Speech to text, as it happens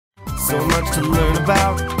so much to learn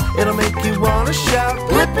about. It'll make you want to shout,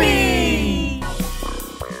 Blippi!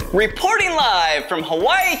 Reporting live from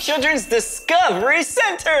Hawaii Children's Discovery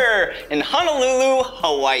Center in Honolulu,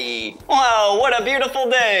 Hawaii. Wow, what a beautiful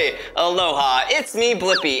day. Aloha, it's me,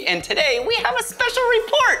 Blippi, and today we have a special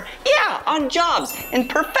report. Yeah, on jobs and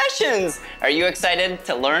professions. Are you excited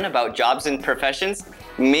to learn about jobs and professions?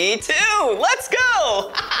 Me too, let's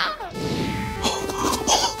go.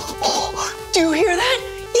 Do you hear that?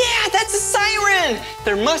 Yeah, that's a siren.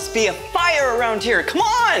 There must be a fire around here, come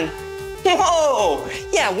on. Whoa!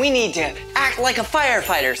 Yeah, we need to act like a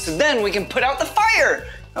firefighter so then we can put out the fire.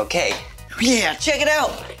 Okay, yeah, check it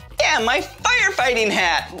out. Yeah, my firefighting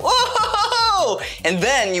hat. Whoa! And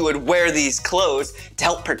then you would wear these clothes to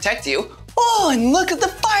help protect you. Oh, and look at the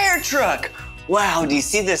fire truck. Wow, do you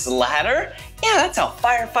see this ladder? Yeah, that's how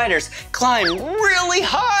firefighters climb really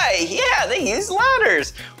high. Yeah, they use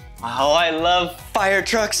ladders. Wow, I love fire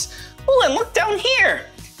trucks. Oh, and look down here.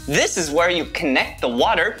 This is where you connect the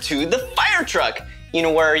water to the fire truck. You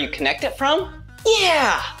know where you connect it from?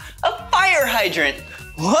 Yeah, a fire hydrant.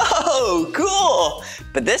 Whoa, cool.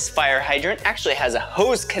 But this fire hydrant actually has a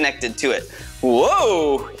hose connected to it.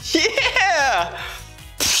 Whoa, yeah.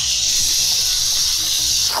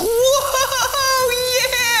 Whoa,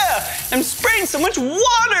 yeah. I'm spraying so much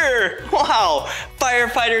water. Wow,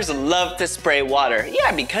 firefighters love to spray water.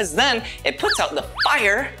 Yeah, because then it puts out the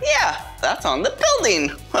fire. Yeah, that's on the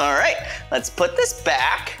building. All right, let's put this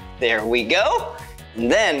back. There we go.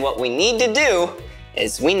 And then what we need to do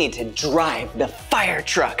is we need to drive the fire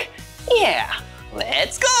truck. Yeah,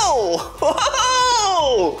 let's go.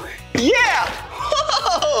 Whoa, yeah.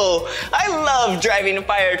 Whoa, I love driving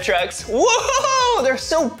fire trucks. Whoa, they're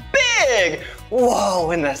so big.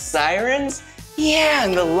 Whoa, and the sirens. Yeah,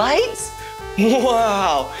 and the lights.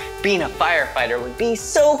 Wow, being a firefighter would be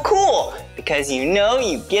so cool because you know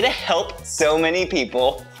you get to help so many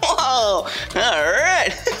people. Whoa, all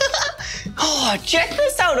right. Oh, check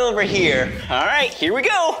this out over here. All right, here we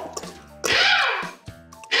go.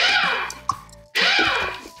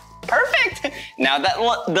 Perfect. Now that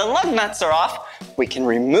the lug nuts are off, we can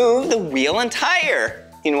remove the wheel and tire.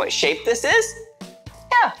 You know what shape this is?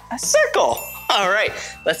 Yeah, a circle. All right,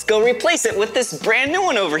 let's go replace it with this brand new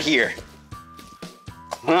one over here.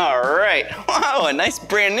 All right, wow, a nice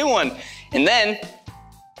brand new one. And then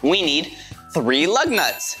we need 3 lug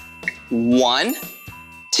nuts. 1,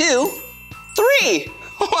 2, 3.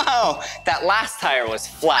 Wow, that last tire was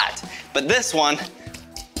flat, but this one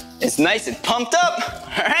is nice and pumped up.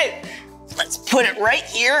 All right, let's put it right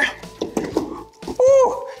here.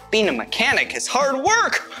 Woo, being a mechanic is hard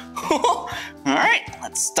work. All right,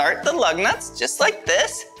 let's start the lug nuts just like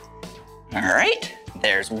this. All right,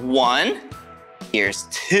 there's 1, here's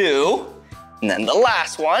 2, and then the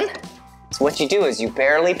last one. So what you do is you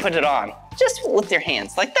barely put it on, just with your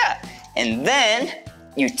hands like that. And then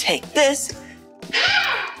you take this,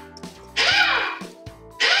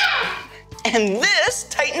 and this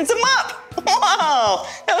tightens them up. Wow,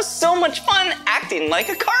 that was so much fun acting like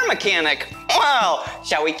a car mechanic. Wow,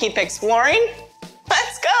 shall we keep exploring?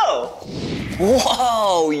 Let's go.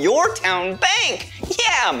 Whoa, your town bank.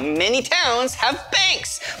 Yeah, many towns have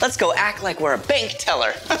banks. Let's go act like we're a bank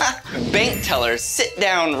teller. Bank tellers sit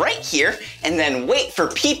down right here and then wait for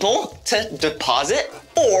people to deposit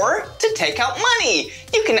or to take out money.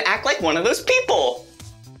 You can act like one of those people.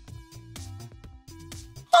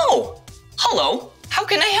 Oh, hello, how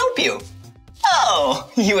can I help you? Oh,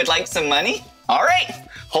 you would like some money? All right,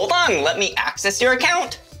 hold on, let me access your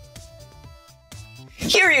account.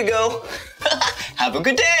 Here you go. Have a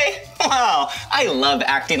good day. Wow, I love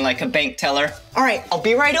acting like a bank teller. All right, I'll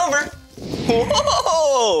be right over.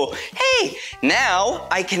 Whoa, hey, now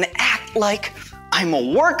I can act like I'm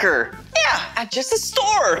a worker. Yeah, at just a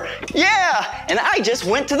store. Yeah, and I just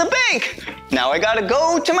went to the bank. Now I gotta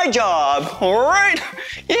go to my job. All right,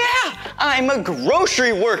 yeah, I'm a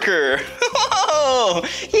grocery worker. Whoa,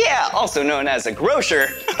 yeah, also known as a grocer.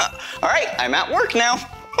 All right, I'm at work now.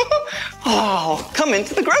 Oh, come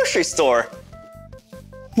into the grocery store.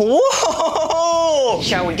 Whoa!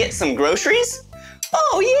 Shall we get some groceries?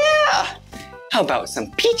 Oh yeah! How about some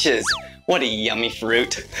peaches? What a yummy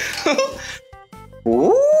fruit.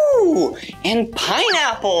 Ooh, and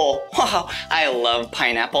pineapple. Wow, I love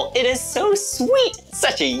pineapple. It is so sweet,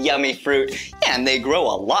 such a yummy fruit. Yeah, and they grow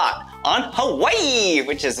a lot on Hawaii,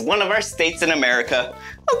 which is one of our states in America.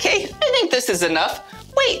 Okay, I think this is enough.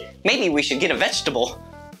 Wait, maybe we should get a vegetable.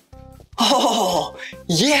 Oh,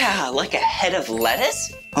 yeah, like a head of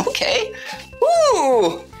lettuce? Okay.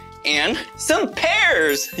 Ooh, and some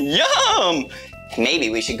pears. Yum! Maybe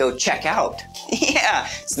we should go check out. Yeah,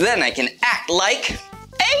 so then I can act like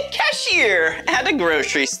a cashier. cashier at a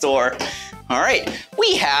grocery store. All right,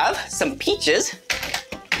 we have some peaches.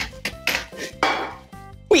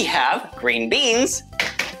 We have green beans.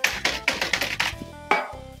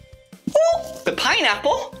 Ooh, the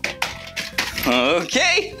pineapple.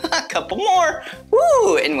 Okay, a couple more.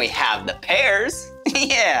 Woo, and we have the pears.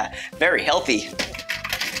 Yeah, very healthy.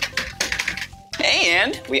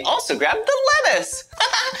 And we also grabbed the lettuce.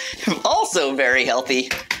 Also very healthy.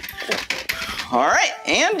 All right,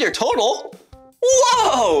 and your total.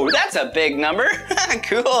 Whoa, that's a big number.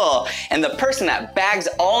 Cool. And the person that bags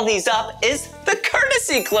all these up is the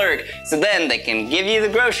courtesy clerk. So then they can give you the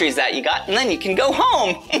groceries that you got and then you can go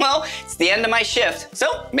home. Well, it's the end of my shift.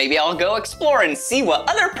 So maybe I'll go explore and see what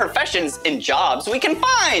other professions and jobs we can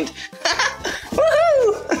find.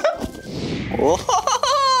 Woohoo!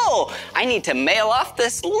 Whoa! I need to mail off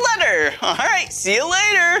this letter. All right, see you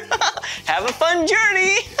later. Have a fun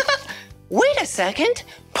journey. Wait a second.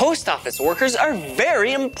 Post office workers are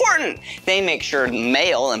very important. They make sure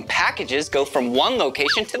mail and packages go from one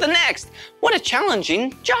location to the next. What a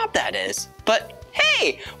challenging job that is. But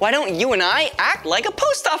hey, why don't you and I act like a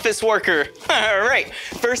post office worker? All right,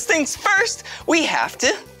 first things first, we have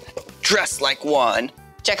to dress like one.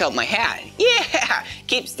 Check out my hat. Yeah,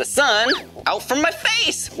 keeps the sun out from my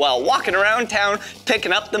face while walking around town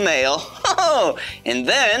picking up the mail. Oh, and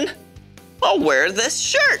then I'll wear this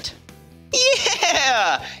shirt.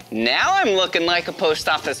 Yeah, now I'm looking like a post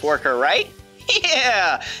office worker, right?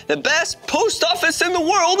 Yeah, the best post office in the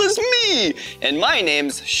world is me, and my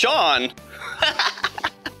name's Sean.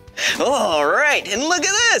 All right, and look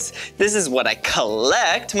at this. This is what I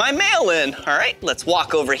collect my mail in. All right, let's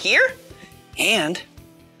walk over here, and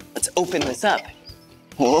let's open this up.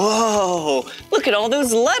 Whoa, look at all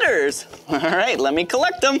those letters. All right, let me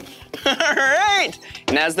collect them. All right,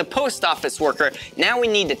 and as the post office worker, now we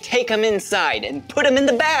need to take them inside and put them in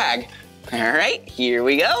the bag. All right, here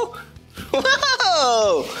we go.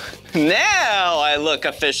 Whoa, now I look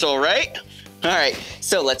official, right? All right,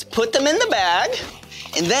 so let's put them in the bag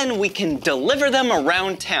and then we can deliver them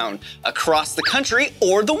around town, across the country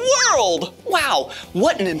or the world. Wow,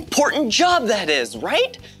 what an important job that is,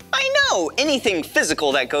 right? I know, anything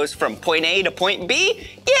physical that goes from point A to point B,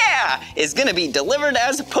 yeah, is gonna be delivered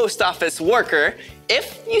as a post office worker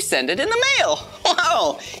if you send it in the mail.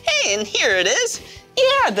 Wow, hey, and here it is.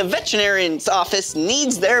 Yeah, the veterinarian's office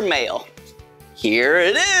needs their mail. Here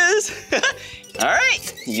it is. All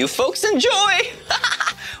right, you folks enjoy.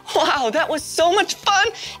 Wow, that was so much fun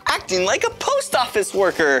acting like a post office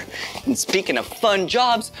worker. And speaking of fun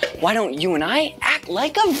jobs, why don't you and I act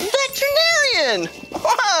like a veterinarian?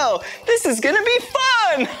 Wow, this is gonna be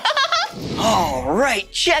fun. All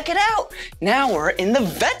right, check it out. Now we're in the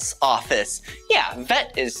vet's office. Yeah,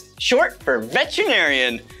 vet is short for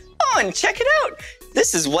veterinarian. Oh, and check it out.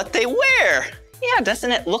 This is what they wear. Yeah,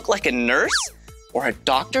 doesn't it look like a nurse or a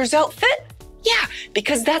doctor's outfit? Yeah,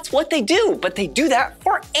 because that's what they do, but they do that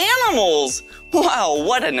for animals. Wow,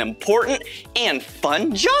 what an important and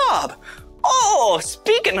fun job. Oh,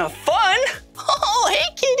 speaking of fun, oh,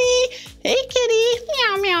 hey kitty. Hey kitty,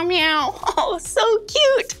 meow, meow, meow. Oh, so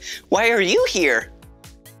cute. Why are you here?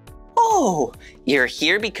 Oh, you're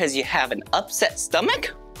here because you have an upset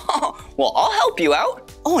stomach? Oh, well, I'll help you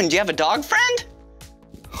out. Oh, and do you have a dog friend?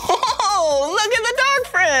 Oh, look at the dog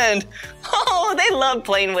friend. Oh, they love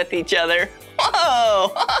playing with each other.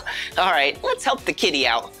 Whoa! All right, let's help the kitty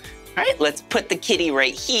out. All right, let's put the kitty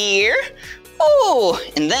right here. Oh,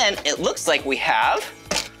 and then it looks like we have,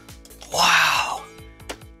 wow.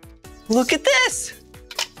 Look at this,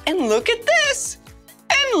 and look at this,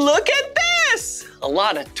 and look at this. A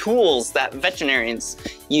lot of tools that veterinarians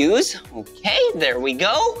use. Okay, there we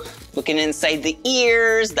go. Looking inside the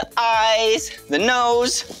ears, the eyes, the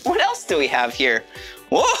nose. What else do we have here?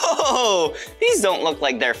 Whoa, these don't look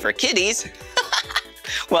like they're for kitties.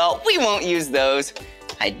 Well, we won't use those.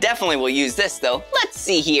 I definitely will use this though. Let's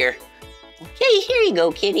see here. Okay, here you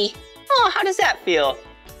go, kitty. Oh, how does that feel?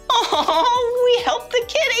 Oh, we helped the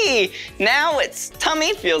kitty. Now its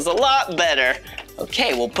tummy feels a lot better.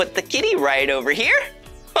 Okay, we'll put the kitty right over here.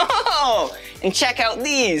 Oh, and check out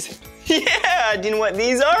these. Yeah, do you know what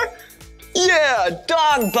these are? Yeah,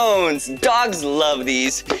 dog bones. Dogs love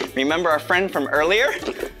these. Remember our friend from earlier?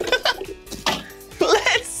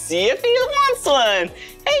 Let's see if he wants one.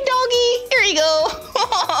 Hey, doggy, here you go.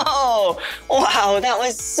 Oh, wow, that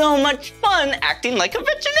was so much fun acting like a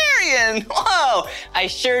veterinarian. Wow, I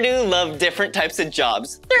sure do love different types of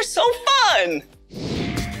jobs. They're so fun.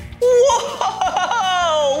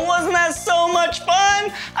 Whoa, wasn't that so much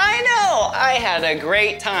fun? I know, I had a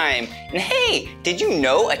great time. And hey, did you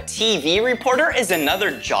know a TV reporter is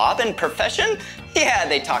another job and profession? Yeah,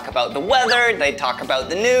 they talk about the weather, they talk about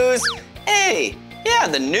the news. Hey, yeah,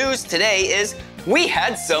 the news today is we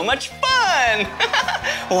had so much fun!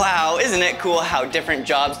 Wow, isn't it cool how different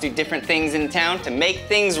jobs do different things in town to make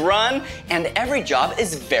things run? And every job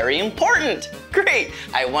is very important. Great,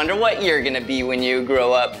 I wonder what you're gonna be when you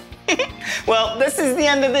grow up. Well, this is the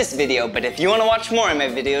end of this video, but if you wanna watch more of my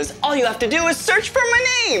videos, all you have to do is search for my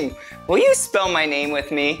name. Will you spell my name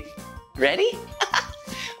with me? Ready?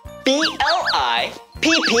 B-L-I-P-P-I,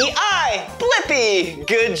 Blippi.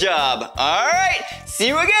 Good job. All right, see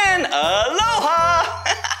you again. Aloha.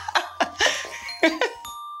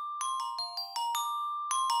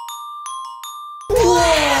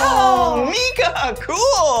 Wow, Meekah,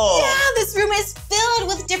 cool. Yeah, this room is filled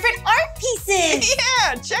with different art pieces.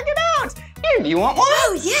 Yeah, check it out. Here, do you want one?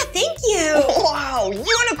 Oh, yeah, thank you. Wow,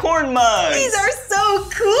 unicorn mugs. These are so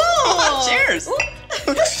cool. Cheers.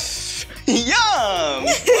 Yum!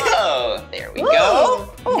 Whoa, there we go.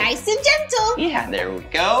 Ooh, nice and gentle. Yeah, there we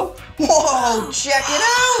go. Whoa, check it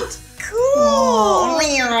out. Cool.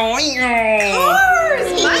 Cars.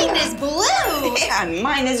 Mine is blue. Yeah, and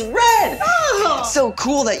mine is red. Oh. It's so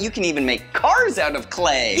cool that you can even make cars out of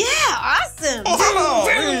clay. Yeah, awesome. Whoa.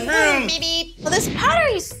 Vroom, vroom, beep, beep. Well, this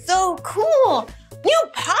pottery is so cool.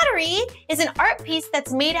 Pottery is an art piece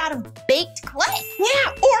that's made out of baked clay.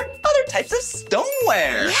 Yeah, or other types of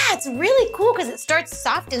stoneware. Yeah, it's really cool because it starts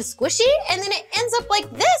soft and squishy and then it ends up like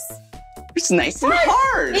this. It's nice and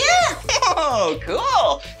hard. Yeah. Oh,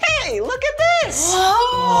 cool. Hey, look at this. Whoa.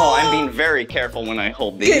 Oh, I'm being very careful when I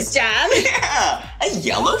hold these. Good job. Yeah, a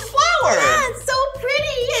yellow flower. Yeah, it's so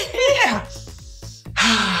pretty. Yeah.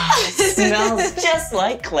 It smells just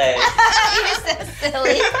like clay. You're so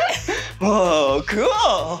silly. Whoa,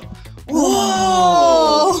 cool.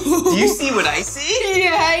 Whoa. Do you see what I see?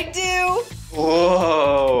 Yeah, I do.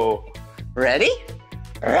 Whoa. Ready?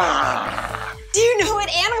 Do you know what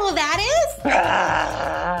animal that is? A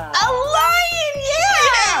lion, yeah.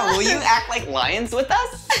 Yeah, will you act like lions with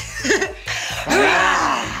us?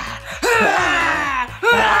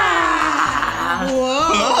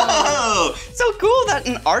 Whoa! So cool that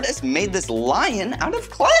an artist made this lion out of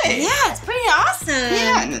clay. Yeah, it's pretty awesome.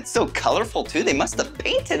 Yeah, and it's so colorful too. They must have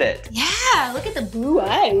painted it. Yeah, look at the blue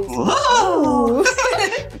eyes. Whoa!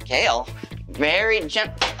 Okay, I'll very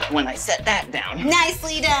gentle when I set that down.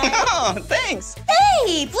 Nicely done. Oh, thanks.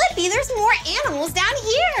 Hey, Blippi, there's more animals down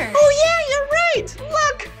here. Oh yeah, you're right.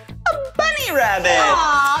 Look, a bunny rabbit.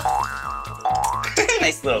 Aw,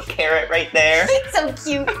 Nice little carrot right there. it's so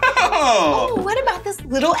cute. Oh. Oh, what about this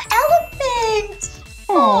little elephant?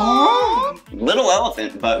 Aww. Little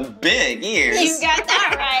elephant, but big ears. You got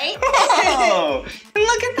that right. Oh, and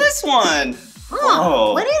look at this one.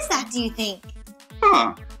 Oh, what is that, do you think?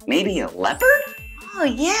 Huh, maybe a leopard? Oh,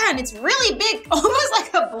 yeah, and it's really big, almost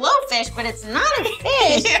like a blowfish, but it's not a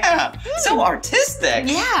fish. Yeah, so artistic.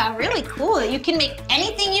 Yeah, really cool. You can make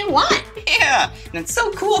anything you want. Yeah, and it's so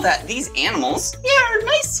cool that these animals, are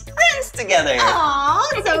nice friends together. Aw,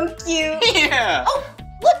 so cute. Yeah. Oh,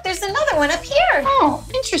 look, there's another one up here. Oh,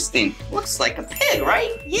 interesting. Looks like a pig,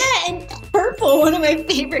 right? Yeah, and purple, one of my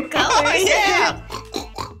favorite colors. Oh, yeah.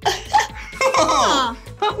 Oh,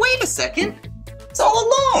 but wait a second. It's all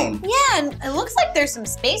alone. Yeah, and it looks like there's some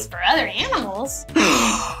space for other animals.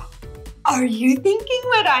 Are you thinking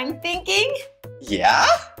what I'm thinking? Yeah?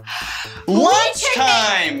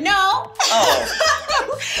 Lunchtime! No. Oh.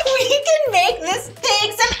 We can make this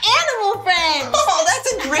pig some animal friends. Oh,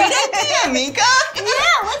 that's a great idea, Meekah.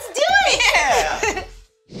 Yeah, let's do it. Yeah.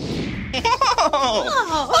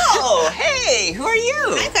 Oh, hey, who are you?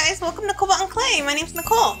 Hi guys, welcome to Cobalt and Clay. My name's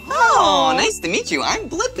Nicole. Oh, nice to meet you. I'm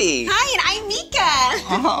Blippi. Hi, and I'm Meekah.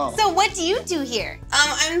 Oh. So what do you do here?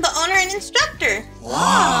 I'm the owner and instructor.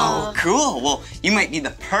 Wow, cool. Well, you might be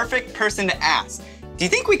the perfect person to ask. Do you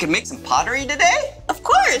think we could make some pottery today? Of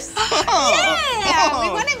course. Yeah, we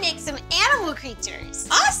want to make some animal creatures.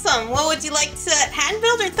 Awesome. What would you like to hand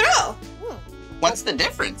build or throw? What's the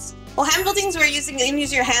difference? Well, hand building is where you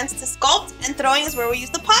use your hands to sculpt, and throwing is where we use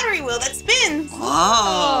the pottery wheel that spins.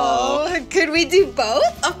 Whoa. Could we do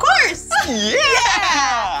both? Of course.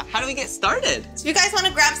 Yeah! How do we get started? So if you guys want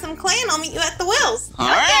to grab some clay, and I'll meet you at the wheels. All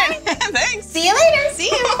right, thanks. See you later. See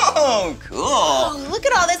you. Oh, cool. Oh, look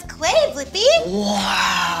at all this clay, Blippi.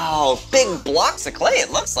 Wow, big blocks of clay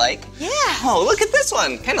it looks like. Yeah. Oh, look at this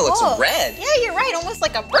one. Kind of looks Oh, red. Yeah, you're right. Almost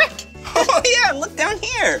like a brick. Oh, yeah, look down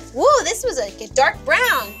here. Whoa, this was like a dark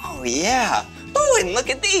brown. Oh, yeah. Oh, and look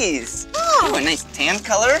at these. Oh. Oh, a nice tan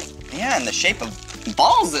color. Yeah, in the shape of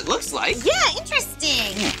balls, it looks like. Yeah,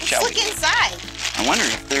 interesting. Let's shall look we? inside. I wonder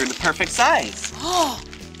if they're the perfect size. Oh,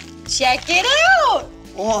 check it out.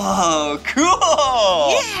 Whoa,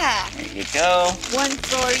 cool. Yeah. There you go. One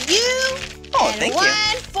for you. Oh, and thank you.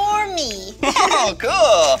 one for me. Oh,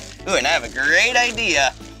 cool. Ooh, and I have a great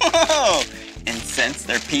idea. And since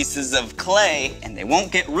they're pieces of clay and they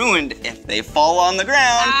won't get ruined if they fall on the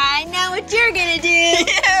ground. I know what you're gonna do.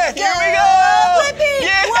 Yeah, here we go. Blippi.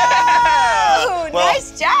 Yeah. Whoa, Well,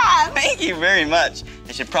 nice job. Thank you very much.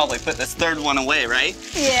 I should probably put this third one away, right?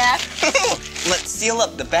 Yeah, Let's seal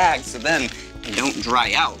up the bag so then they don't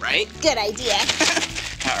dry out, right? good idea.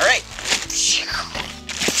 All right.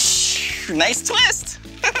 Nice twist.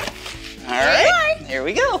 All right, here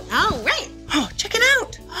we go. All right. Oh, check it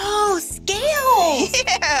out. Oh, scales.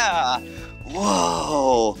 Yeah.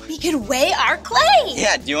 Whoa. We could weigh our clay.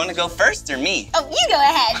 Yeah, do you want to go first or me? Oh, you go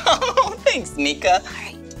ahead. Oh, thanks, Meekah. All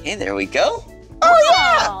right. Okay, there we go. Wow.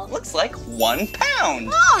 Yeah, looks like 1 pound.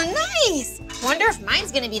 Oh, nice. Wonder if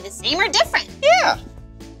mine's gonna be the same or different. Yeah.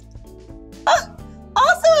 Oh,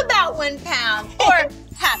 also about 1 pound or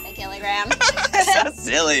half a kilogram. So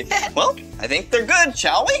silly. Well, I think they're good,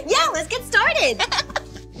 shall we? Yeah, let's get started.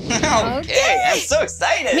 Okay, I'm so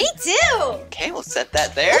excited. Me too. Okay, we'll set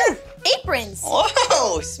that there. Aprons.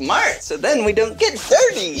 Whoa, smart. So then we don't get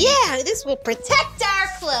dirty. Yeah, this will protect our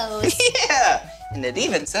clothes. Yeah, and it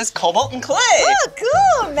even says cobalt and clay. Oh,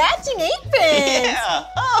 cool. Matching aprons. Yeah.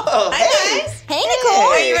 Oh, Hi, hey. guys. Hey, Nicole.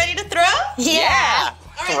 Are you ready to throw? Yeah.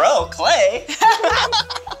 Throw clay.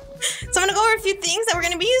 So I'm gonna go over a few things that we're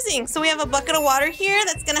gonna be using. So we have a bucket of water here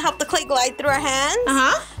that's gonna help the clay glide through our hands.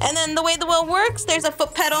 Uh-huh. And then the way the wheel works, there's a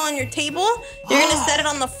foot pedal on your table. You're gonna set it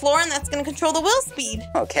on the floor and that's gonna control the wheel speed.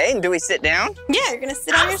 Okay, and do we sit down? Yeah, you're gonna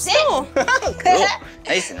sit on your sit. stool. Cool.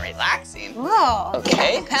 Nice and relaxing. Whoa.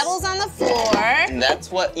 Okay. Pedals on the floor. And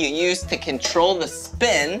that's what you use to control the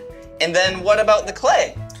spin. And then what about the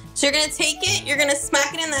clay? So you're gonna take it, you're gonna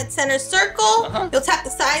smack it in that center circle. You'll tap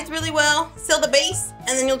the sides really well, seal the base, and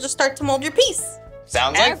then you'll just start to mold your piece.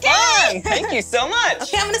 Sounds like Okay. fun. Thank you so much.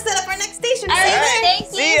 Okay, I'm gonna set up our next station. All See you right, there.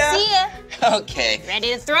 thank you. See ya. See ya. Okay,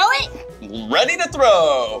 Ready to throw it? ready to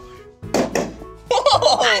throw.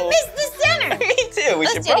 Whoa. I missed the center. Me too. We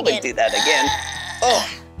Let's should do it probably again. do that again. Oh,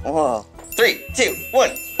 whoa. 3, 2,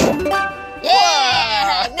 1.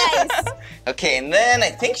 Yeah, nice. Okay, and then I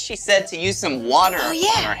think she said to use some water Oh, yeah.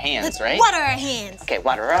 on our hands, Let's right? water our hands. Okay,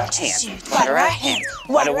 water our hands. Water our hands.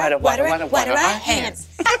 Water our hands.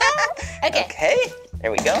 Okay. Okay,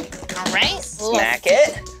 there we go. All right. Smack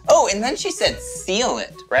it. Oh, and then she said seal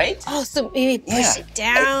it, right? Oh, so maybe push it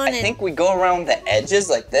down I think we go around the edges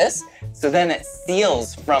like this, so then it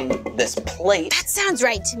seals from this plate. That sounds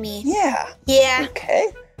right to me. Yeah. Yeah.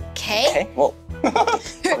 Okay. Okay. Okay. Whoa.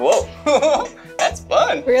 Whoa. That's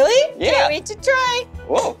fun. Really? Yeah. Can't wait to try.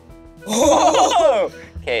 Whoa. Whoa.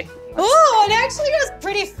 Okay. Oh, it actually goes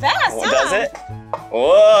pretty fast, Well, huh? does it?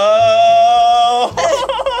 Whoa.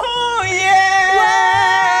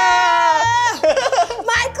 Yeah.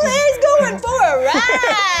 My clay's going for a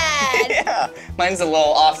ride. Yeah. Mine's a little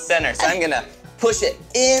off center, so I'm gonna push it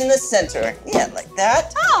in the center. Yeah, like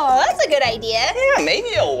that. Oh, that's a good idea. Yeah, maybe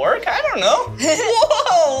it'll work. I don't know.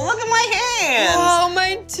 Whoa, look at my hands. Oh,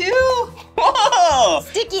 mine too. Whoa.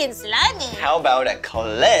 Sticky and slimy. How about a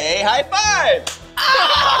clay high five?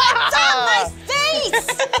 Oh, it's on my face.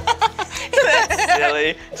 That's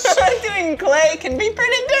silly. Doing clay can be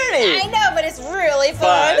pretty dirty. I know, but it's really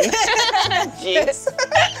fun. Jeez.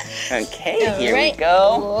 Okay, All here right. we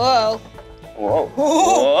go. Whoa. Whoa.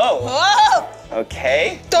 Whoa. Whoa.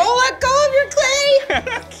 Okay. Don't let go of your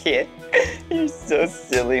clay. Kid, you're so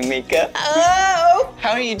silly, Meekah. Oh.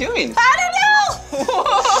 How are you doing? I don't know. Whoa.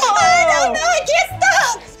 I don't know. I can't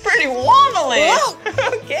stop. It's pretty wobbly. Whoa.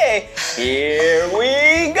 Okay, here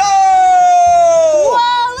we go.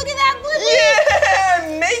 Whoa, look at that, Blippi.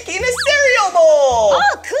 Yeah, making a cereal bowl.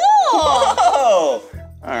 Oh, cool. Whoa.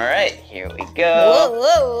 All right, here we Whoa, go.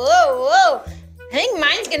 whoa, whoa, whoa. I think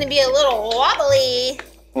mine's gonna be a little wobbly.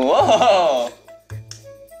 Whoa.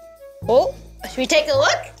 Oh, should we take a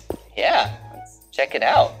look? Yeah, let's check it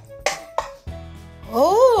out.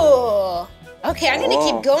 Oh. Okay, I'm gonna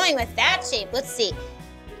Whoa. keep going with that shape. Let's see.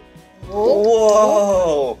 Whoa.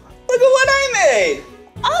 Whoa. Look at what I made.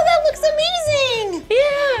 Oh, that looks amazing.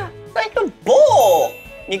 Yeah, like a bowl.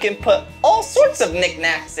 You can put all sorts of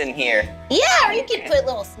knickknacks in here. Yeah, or you could put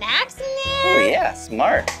little snacks in Oh there. yeah,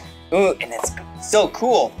 smart. Ooh, and it's so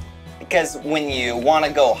cool because when you want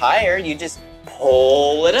to go higher, you just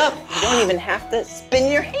pull it up. You don't even have to spin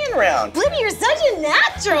your hand around. Blippi, you're such a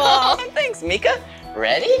natural. Oh, thanks, Meekah.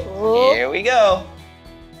 Ready? Whoa. Here we go.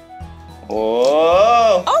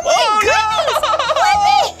 Whoa! Oh my goodness!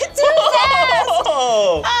 Blippi, too fast.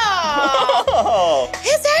 Whoa! Oh, Whoa!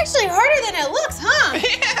 it's actually harder than it looks, huh?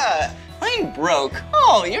 Yeah, mine broke. Oh,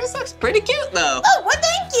 Oh, yours looks pretty cute though. Oh, well,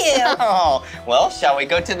 thank you. Oh, well, shall we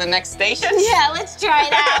go to the next station? Yeah, let's try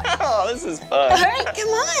it out. Oh, this is fun. All right, come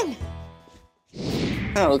on.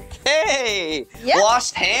 Okay. Yep.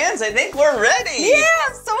 Washed hands, I think we're ready. Yeah,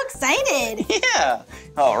 I'm so excited. Yeah.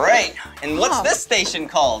 All right. And what's Oh. this station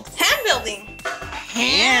called? Hand building.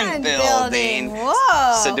 Hand building.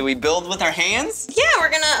 Whoa. So do we build with our hands? Yeah,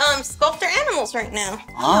 we're gonna sculpt our animals right now.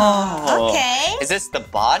 Oh. Okay. Is this the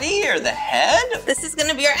body or the head? This is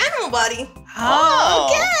gonna be our animal body. Oh,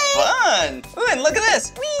 okay. Fun. Ooh, and look at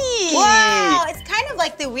this. Whee! Wow, it's kind of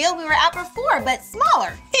like the wheel we were at before, but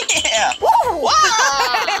smaller. Yeah. Woo!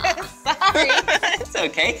 Wow. Sorry. It's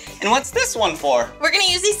okay. And what's this one for? We're gonna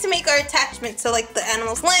use these to make our attachments, so like the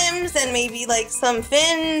animal's limbs and maybe like some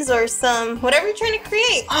fins or some whatever you're trying to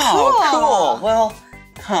create. Oh, cool.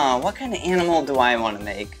 Well, what kind of animal do I want to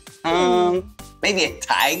make? Maybe a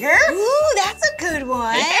tiger? Ooh, that's a good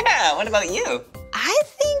one. Yeah, what about you? I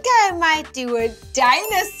think I might do a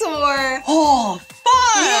dinosaur. Oh,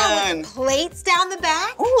 Yeah, fun! with plates down the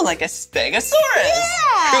back. Ooh, like a stegosaurus.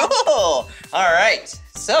 Yeah. Cool. All right.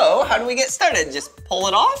 So, how do we get started? Just pull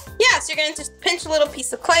it off? Yeah, so you're gonna just pinch a little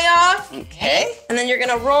piece of clay off, Okay. and then you're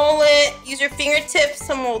gonna roll it. Use your fingertips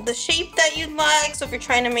to mold the shape that you'd like. So if you're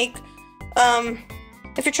trying to make,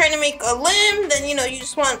 a limb, then you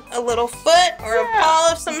just want a little foot or a paw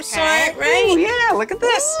of some sort, right? Ooh, yeah, look at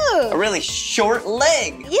this. Ooh. A really short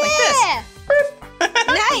leg. Yeah. Like this.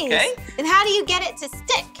 Nice. Okay. And how do you get it to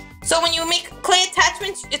stick? So when you make clay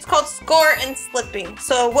attachments, it's called score and slipping.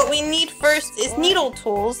 So what we need first is needle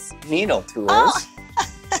tools. Needle tools. Oh.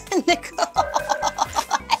 Nicole,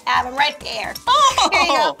 I have them right here. Oh, Here you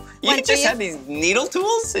go. you One for just you. have these needle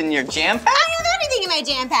tools in your jam pack? I have everything in my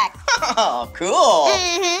jam pack. Oh, cool.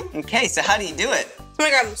 Mm-hmm. Okay, so how do you do it? So I'm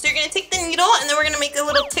gonna grab them. So you're gonna take the needle and then we're gonna make a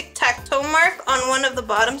little tic-tac-toe mark on one of the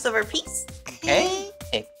bottoms of our piece. Okay.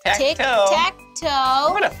 Tic-tac-toe.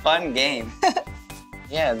 Tic-tac-toe. What a fun game.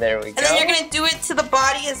 Yeah, there we go. And then you're gonna do it to the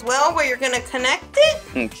body as well, where you're gonna connect it.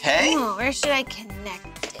 Okay. Oh, where should I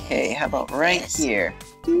connect it? Okay, how about right here?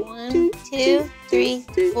 1, 2, 3,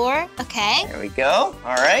 4. Okay. There we go.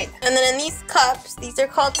 All right. And then in these cups, these are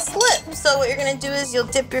called slips. So what you're gonna do is you'll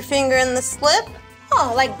dip your finger in the slip.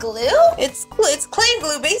 Oh, like glue? It's clay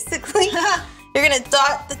glue, basically. You're gonna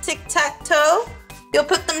dot the tic-tac-toe. You'll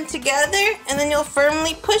put them together, and then you'll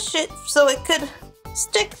firmly push it so it could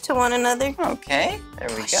stick to one another. Okay, there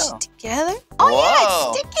we Push go. it together. Oh, Whoa.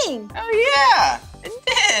 yeah, it's sticking. Oh, yeah, it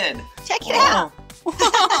did. Check it out.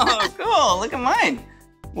 Whoa, cool. Look at mine.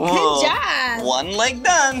 Whoa. Good job. One leg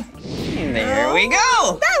done. There we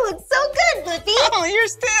go. That looks so good, Blippi. Oh,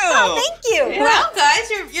 yours too. Oh, thank you. Yeah. Wow, guys,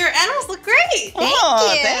 your animals look great.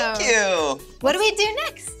 Oh, you. thank you. What do we do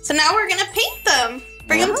next? So now we're gonna paint them.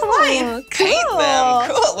 Bring them to life. Paint them.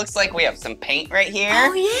 Cool. It looks like we have some paint right here.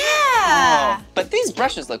 Oh, yeah. Oh, but these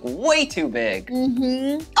brushes look way too big.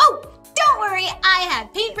 Mm-hmm. Oh, don't worry. I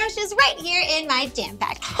have paintbrushes right here in my jam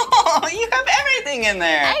pack. Oh, you have everything in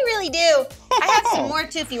there. I really do. I have some more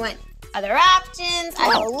too if you want other options. I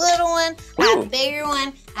have a little one. I have a bigger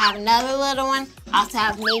one. I have another little one. I also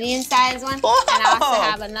have a medium-sized one. And I also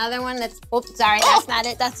have another one that's, oops, sorry, that's not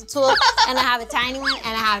it. That's a tool. And I have a tiny one, and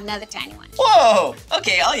I have another tiny one. Whoa.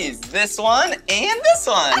 Okay, I'll use this one and this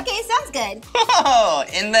one. Okay, sounds good. Whoa.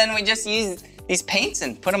 And then we just use these paints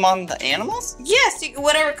and put them on the animals? Yes,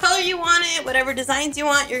 whatever color you want it, whatever designs you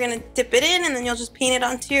want, you're gonna dip it in, and then you'll just paint it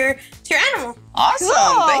onto your animal. Awesome.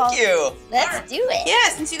 Cool. Thank you. Let's do it.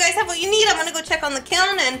 Yeah, since you guys have what you need, I'm gonna go check on the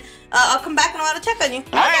kiln, and I'll come back and I'll have to check on you.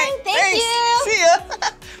 All right. thank thanks. you. See ya.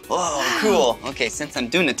 Whoa, cool. Okay, since I'm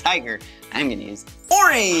doing a tiger, I'm gonna use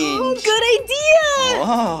orange. Oh, good idea.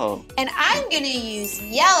 Whoa. And I'm gonna use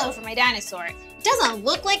yellow for my dinosaur. It doesn't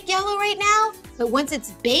look like yellow right now, but once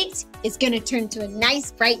it's baked, it's gonna turn to a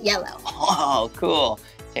nice bright yellow. Oh, cool.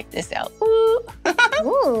 Check this out. Ooh.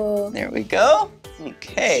 Ooh. There we go.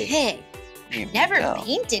 Okay. Hey, Here we never go.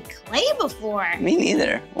 painted clay before. Me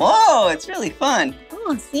neither. Whoa, it's really fun.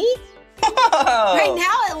 Oh, see? Whoa. Right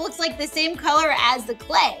now, it looks like the same color as the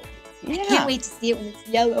clay. Yeah. Can't wait to see it when it's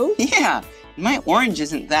yellow. Yeah. My orange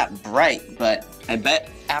isn't that bright, but I bet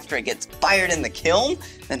after it gets fired in the kiln,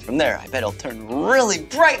 then from there, I bet it'll turn really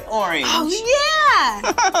bright orange. Oh,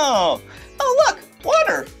 yeah. Oh, look,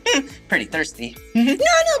 water. Pretty thirsty. No,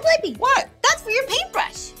 Blippi. What? That's for your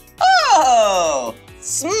paintbrush. Oh,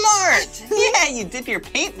 smart. Yeah, you dip your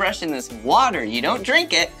paintbrush in this water. You don't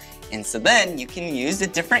drink it. And so then you can use a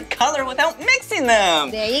different color without mixing them.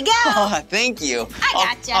 There you go. Oh, thank you. I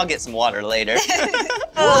gotcha. I'll get some water later.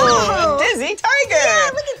 Whoa. Dizzy tiger. Yeah,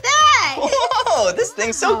 look at that. Whoa, Whoa, this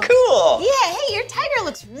thing's so cool. Yeah, hey, your tiger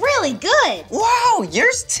looks really good. Wow,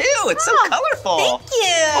 yours too. It's so colorful. Thank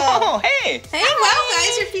you. Oh, hey. Hey, wow,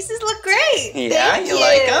 guys, your pieces look great. Yeah, you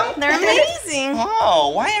like them? They're amazing.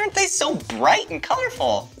 Wow, why aren't they so bright and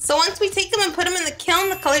colorful? So once we take them and put them in the kiln,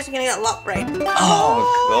 the colors are gonna get a lot brighter.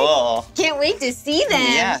 Oh, cool. Can't wait to see them.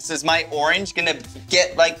 Yeah, so is my orange gonna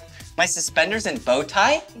get like my suspenders and bow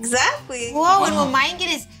tie? Exactly. Whoa, and will mine get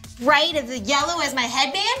as bright as the yellow as my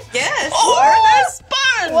headband? Yes. Oh, that's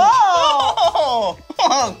fun! Whoa.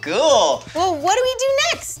 Oh, cool. Well, what do we do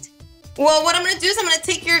next? Well, what I'm gonna do is I'm gonna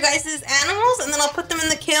take your guys' animals and then I'll put them in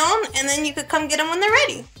the kiln and then you could come get them when they're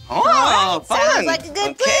ready. Oh, fun. Sounds like a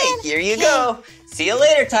good okay, plan. Here you go. See you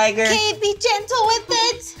later, Tiger. Okay, be gentle with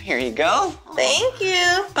it. Here you go. Thank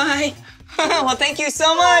you. Bye. Well, thank you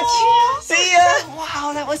so much. Aww. See ya.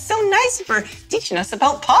 Wow, that was so nice for teaching us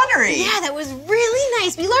about pottery. Yeah, that was really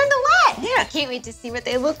nice. We learned a lot. Yeah. I can't wait to see what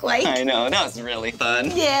they look like. I know, that was really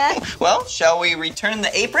fun. Yeah. Well, shall we return the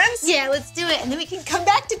aprons? Yeah, let's do it. And then we can come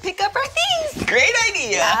back to pick up our things. Great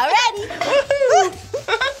idea. Alrighty. Woohoo.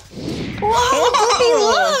 Whoa, Blippi,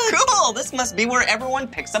 look. Cool. This must be where everyone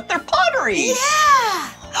picks up their pottery.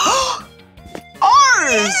 Yeah.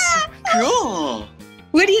 Ours. Yeah. Cool.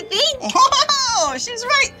 What do you think? Whoa, she's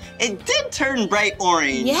right. It did turn bright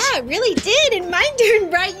orange. Yeah, it really did. And mine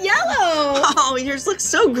turned bright yellow. Oh, yours looks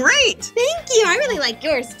so great. Thank you. I really like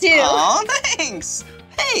yours too. Oh, thanks.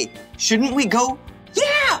 Hey, shouldn't we go?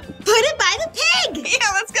 Yeah. Put it by the pig.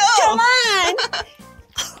 Yeah, let's go. Come on.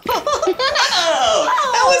 Oh,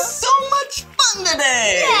 that was so much fun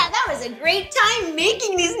today. Yeah, that was a great time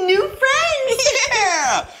making these new friends.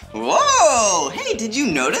 Yeah. Whoa. Hey, did you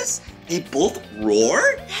notice? They both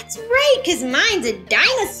roar? That's right, because mine's a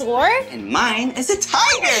dinosaur. And mine is a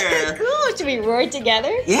tiger. Cool. Should we roar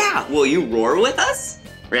together? Yeah, will you roar with us?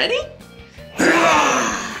 Ready?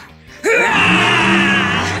 Oh,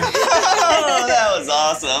 that was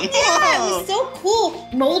awesome. Yeah, it was so cool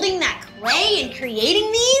molding that clay and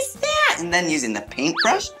creating these. Yeah, and then using the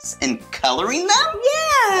paintbrush and coloring them?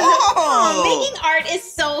 Yeah. Oh. Making art is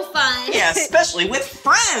so fun. Yeah, especially with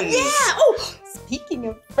friends. Yeah. Oh, speaking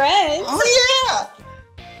of friends. Oh, yeah.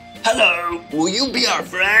 Hello, will you be our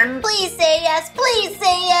friend? Please say yes. Please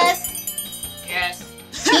say yes. Yes.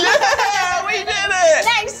 Yeah, we did it!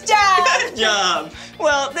 Nice job. Good job.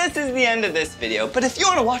 Well, this is the end of this video, but if you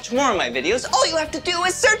want to watch more of my videos, all you have to do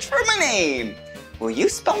is search for my name. Will you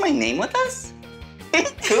spell my name with us?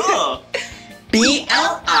 Cool.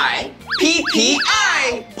 B-L-I-P-P-I.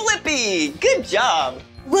 Blippi. Good job.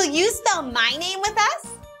 Will you spell my name with us?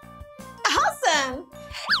 Awesome.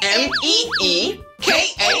 M-E-E-K-A-H.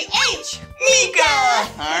 Meekah.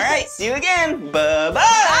 All right, see you again. Bye-bye.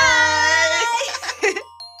 Bye.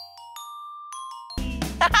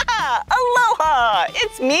 Aloha!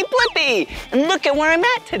 It's me, Blippi, and look at where I'm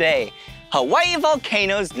at today. Hawaii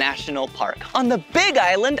Volcanoes National Park on the big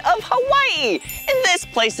island of Hawaii. And this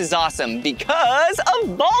place is awesome because of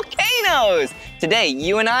volcanoes. Today,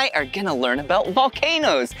 you and I are gonna learn about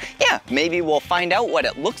volcanoes. Yeah, maybe we'll find out what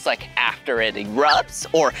it looks like after it erupts,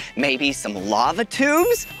 or maybe some lava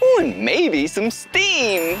tubes, and maybe some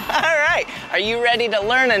steam. All right, are you ready to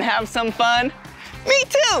learn and have some fun? Me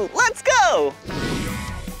too, let's go.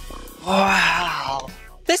 Wow,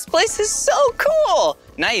 this place is so cool.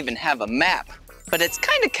 And I even have a map, but it's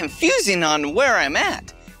kind of confusing on where I'm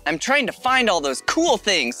at. I'm trying to find all those cool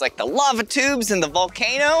things like the lava tubes and the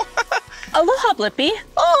volcano. Aloha, Blippi.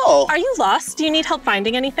 Oh. Are you lost? Do you need help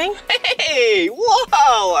finding anything? Hey,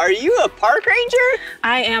 whoa, are you a park ranger?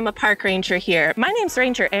 I am a park ranger here. My name's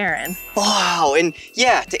Ranger Aaron. Wow, and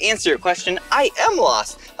yeah, to answer your question, I am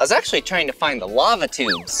lost. I was actually trying to find the lava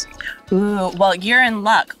tubes. Ooh, well, you're in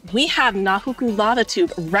luck. We have Nahuku lava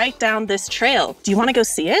tube right down this trail. Do you want to go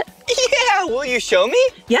see it? Yeah, will you show me?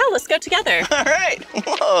 Yeah, let's go together. All right,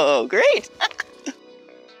 whoa, great.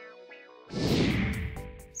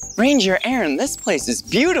 Ranger Aaron, this place is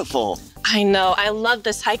beautiful. I know, I love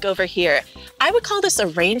this hike over here. I would call this a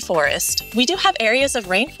rainforest. We do have areas of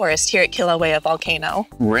rainforest here at Kilauea Volcano.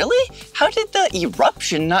 Really? How did the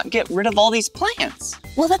eruption not get rid of all these plants?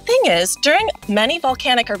 Well, the thing is, during many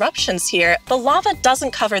volcanic eruptions here, the lava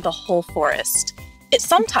doesn't cover the whole forest.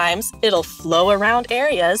 It'll flow around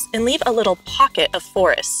areas and leave a little pocket of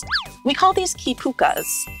forest. We call these kipukas.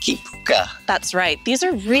 Kipuka. That's right. These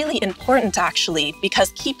are really important, actually,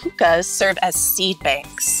 because kipukas serve as seed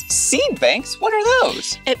banks. Seed banks? What are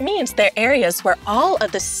those? It means they're areas where all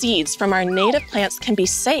of the seeds from our native plants can be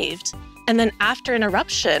saved. And then after an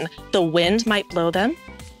eruption, the wind might blow them,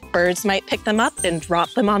 birds might pick them up and drop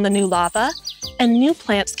them on the new lava, and new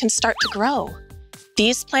plants can start to grow.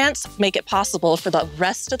 These plants make it possible for the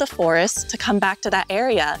rest of the forest to come back to that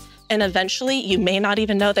area. And eventually, you may not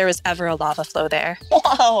even know there was ever a lava flow there.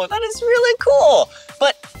 Wow, that is really cool.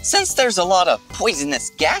 But since there's a lot of poisonous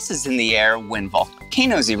gases in the air when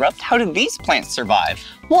volcanoes erupt, how do these plants survive?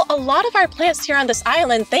 Well, a lot of our plants here on this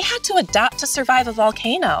island, they had to adapt to survive a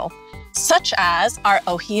volcano, such as our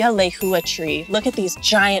Ohia lehua tree. Look at these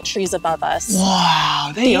giant trees above us.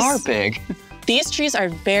 Wow, they are big. These trees are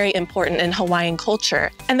very important in Hawaiian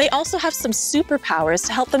culture, and they also have some superpowers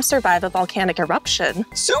to help them survive a volcanic eruption.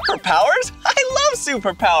 Superpowers? I love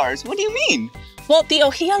superpowers. What do you mean? Well, the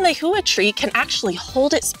Ohia lehua tree can actually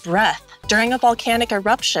hold its breath during a volcanic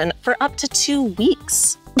eruption for up to 2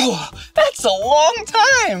 weeks. Oh, that's a long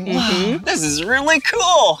time. Wow, this is really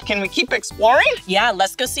cool. Can we keep exploring? Yeah,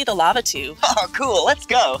 let's go see the lava tube. Oh, cool. Let's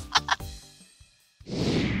go.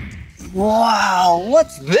 Wow,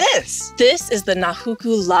 what's this? This is the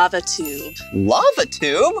Nahuku lava tube. Lava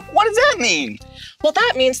tube? What does that mean? Well,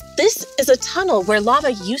 that means this is a tunnel where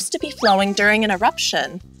lava used to be flowing during an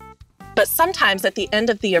eruption. But sometimes at the end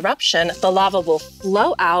of the eruption, the lava will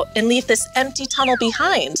flow out and leave this empty tunnel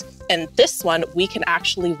behind. And this one we can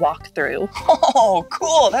actually walk through. Oh,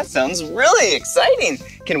 cool. That sounds really exciting.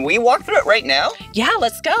 Can we walk through it right now? Yeah,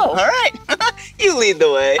 let's go. All right. You lead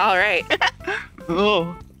the way. All right.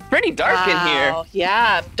 Oh, pretty dark in here.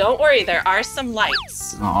 Yeah, don't worry. There are some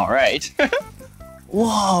lights. All right.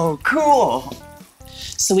 Whoa, cool.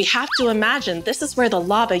 So we have to imagine this is where the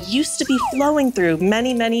lava used to be flowing through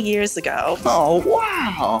many, many years ago. Oh,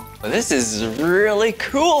 wow. Well, this is really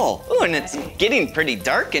cool. Ooh, and it's getting pretty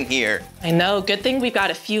dark in here. I know. Good thing we've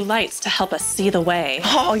got a few lights to help us see the way.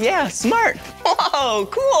 Oh, yeah, smart. Whoa,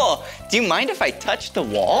 cool. Do you mind if I touch the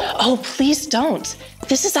wall? Oh, please don't.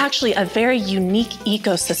 This is actually a very unique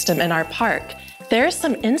ecosystem in our park. There are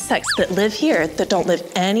some insects that live here that don't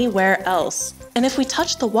live anywhere else. And if we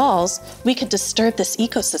touch the walls, we could disturb this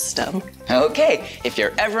ecosystem. Okay, if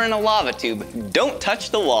you're ever in a lava tube, don't touch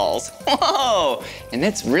the walls. Whoa! And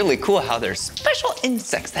it's really cool how there's special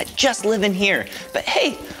insects that just live in here. But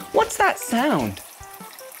hey, what's that sound?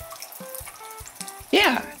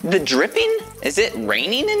 Yeah, the dripping? Is it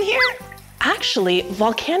raining in here? Actually,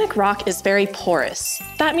 volcanic rock is very porous.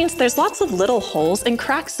 That means there's lots of little holes and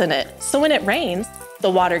cracks in it. So when it rains, the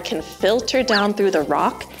water can filter down through the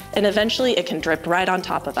rock and eventually it can drip right on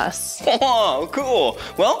top of us. Whoa, cool.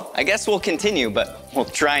 Well, I guess we'll continue, but we'll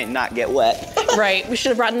try and not get wet. Right, we should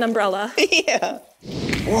have brought an umbrella. Yeah.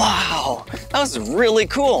 Wow, that was really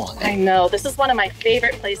cool. I know, this is one of my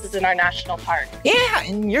favorite places in our national park. Yeah,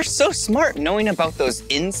 and you're so smart knowing about those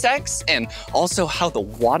insects and also how the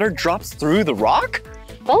water drops through the rock.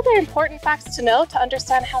 Well, they're important facts to know to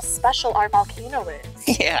understand how special our volcano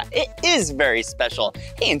is. Yeah, it is very special.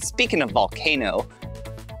 Hey, and speaking of volcano,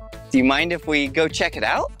 do you mind if we go check it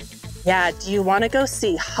out? Yeah, do you want to go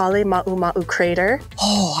see Hale Ma'uma'u crater?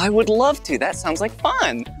 Oh, I would love to. That sounds like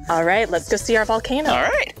fun. All right, let's go see our volcano. All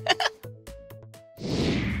right.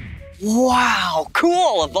 Wow,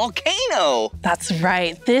 cool, a volcano. That's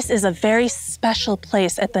right. This is a very special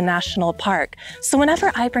place at the national park. So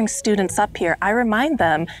whenever I bring students up here, I remind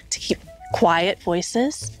them to keep quiet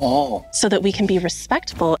voices so that we can be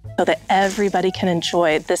respectful, so that everybody can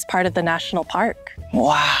enjoy this part of the national park.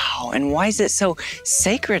 Wow, and why is it so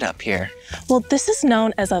sacred up here? Well, this is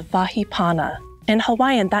known as a vahipana. In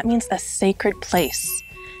Hawaiian, that means a sacred place.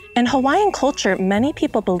 In Hawaiian culture, many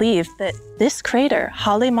people believe that this crater,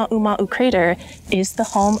 Hale Ma'uma'u crater, is the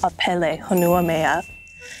home of Pele, Honuamea.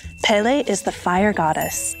 Pele is the fire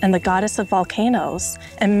goddess and the goddess of volcanoes,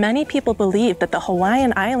 and many people believe that the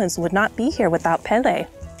Hawaiian Islands would not be here without Pele.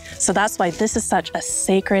 So that's why this is such a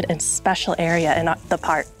sacred and special area in the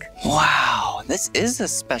park. Wow, this is a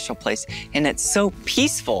special place and it's so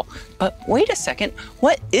peaceful. But wait a second,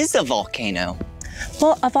 what is a volcano?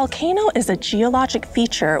 Well, a volcano is a geologic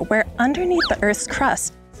feature where underneath the Earth's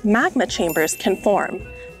crust, magma chambers can form.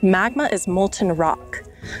 Magma is molten rock.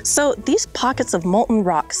 So these pockets of molten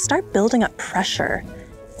rock start building up pressure.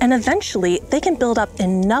 And eventually, they can build up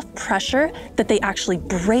enough pressure that they actually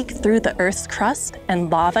break through the Earth's crust and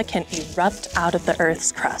lava can erupt out of the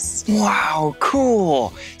Earth's crust. Wow,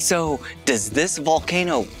 cool. So does this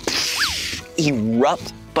volcano erupt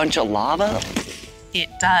a bunch of lava? It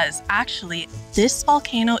does. Actually, this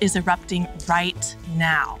volcano is erupting right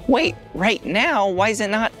now. Wait, right now? Why is it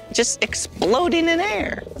not just exploding in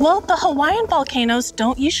air? Well, the Hawaiian volcanoes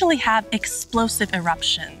don't usually have explosive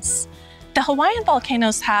eruptions. The Hawaiian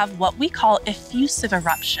volcanoes have what we call effusive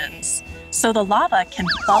eruptions. So the lava can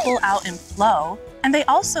bubble out and flow, and they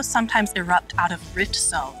also sometimes erupt erupt out of rift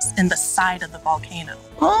zones in the side of the volcano.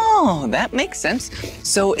 Oh, that makes sense.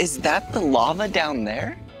 So is that the lava down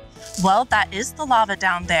there? Well, that is the lava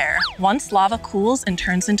down there. Once lava cools and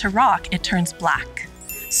turns into rock, it turns black.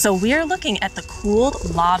 So we're looking at the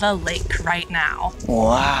cooled lava lake right now.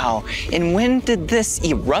 Wow, and when did this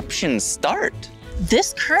eruption start?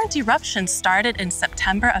 This current eruption started in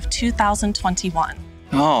September of 2021.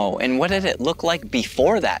 Oh, and what did it look like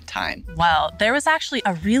before that time? Well, there was actually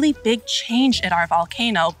a really big change at our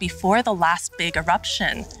volcano before the last big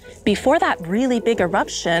eruption. Before that really big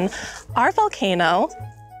eruption, our volcano,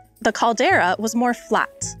 the caldera, was more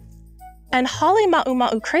flat. And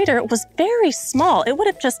Halemaumau crater was very small. It would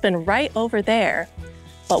have just been right over there.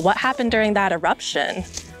 But what happened during that eruption?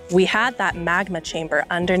 We had that magma chamber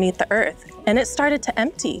underneath the earth, and it started to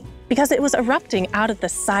empty because it was erupting out of the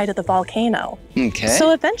side of the volcano. Okay.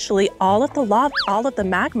 So eventually, all of the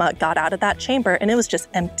magma got out of that chamber, and it was just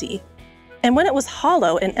empty. And when it was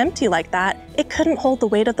hollow and empty like that, it couldn't hold the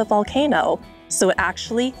weight of the volcano, so it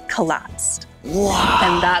actually collapsed. Wow.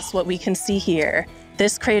 And that's what we can see here.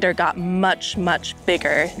 This crater got much, much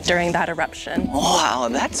bigger during that eruption. Wow,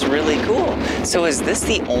 that's really cool. So is this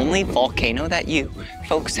the only volcano that you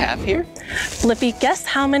folks have here? Blippi, guess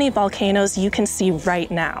how many volcanoes you can see right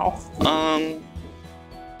now?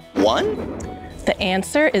 One? The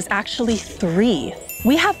answer is actually 3.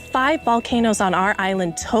 We have 5 volcanoes on our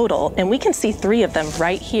island total, and we can see 3 of them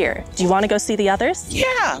right here. Do you want to go see the others?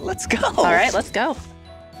 Yeah, let's go. All right, let's go.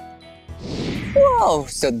 Whoa,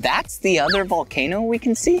 so that's the other volcano we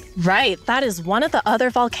can see? Right, that is one of the other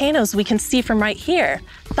volcanoes we can see from right here.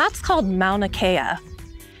 That's called Mauna Kea.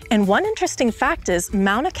 And one interesting fact is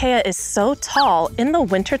Mauna Kea is so tall, in the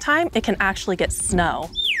wintertime, it can actually get snow.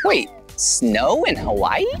 Wait, snow in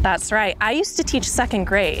Hawaii? That's right. I used to teach 2nd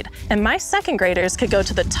grade, and my 2nd graders could go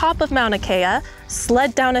to the top of Mauna Kea,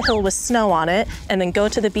 sled down a hill with snow on it, and then go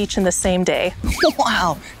to the beach in the same day.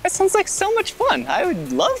 Wow, that sounds like so much fun. I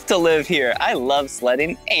would love to live here. I love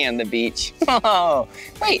sledding and the beach. Oh,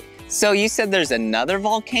 wait, so you said there's another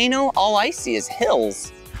volcano? All I see is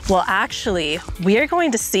hills. Well, actually, we are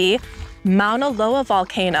going to see Mauna Loa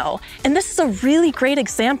volcano. And this is a really great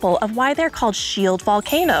example of why they're called shield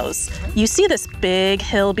volcanoes. You see this big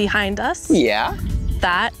hill behind us? Yeah.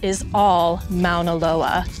 That is all Mauna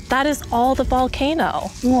Loa. That is all the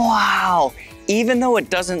volcano. Wow, even though it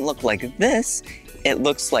doesn't look like this, it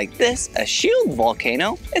looks like this, a shield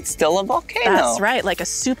volcano, it's still a volcano. That's right, like a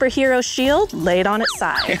superhero shield laid on its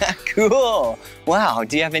side. Cool. Wow,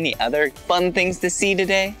 do you have any other fun things to see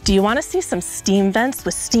today? Do you want to see some steam vents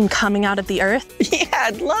with steam coming out of the earth? Yeah,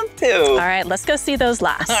 I'd love to. All right, let's go see those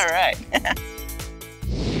last. All right.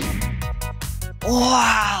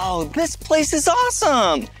 Wow, this place is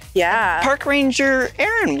awesome. Yeah. Park Ranger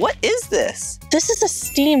Aaron, what is this? This is a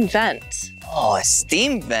steam vent. Oh, a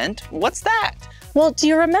steam vent? What's that? Well, do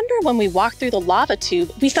you remember when we walked through the lava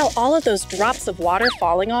tube, we felt all of those drops of water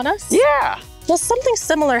falling on us? Yeah. Well, something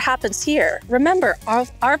similar happens here. Remember,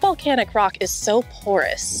 our volcanic rock is so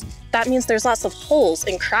porous. That means there's lots of holes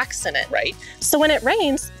and cracks in it. Right. So when it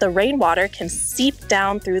rains, the rainwater can seep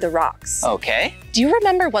down through the rocks. Okay. Do you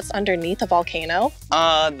remember what's underneath a volcano?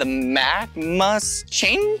 The magma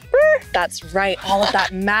chamber? That's right, all of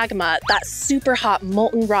that magma, that super hot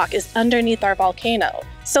molten rock is underneath our volcano.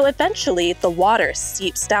 So eventually the water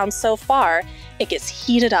seeps down so far, it gets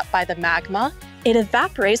heated up by the magma, it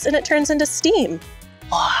evaporates and it turns into steam.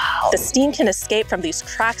 Wow. The steam can escape from these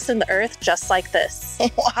cracks in the earth just like this.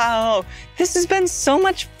 Wow, this has been so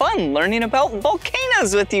much fun learning about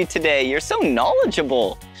volcanoes with you today. You're so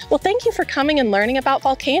knowledgeable. Well, thank you for coming and learning about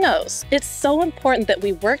volcanoes. It's so important that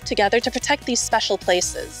we work together to protect these special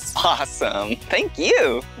places. Awesome, thank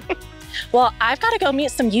you. Well, I've got to go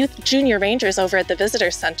meet some youth junior rangers over at the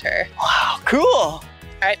visitor center. Wow, cool. All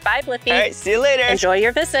right, bye, Blippi. All right, see you later. Enjoy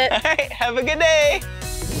your visit. All right, have a good day.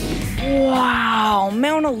 Wow,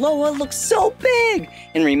 Mauna Loa looks so big.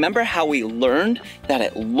 And remember how we learned that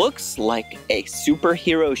it looks like a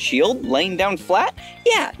superhero shield laying down flat?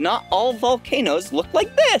 Yeah, not all volcanoes look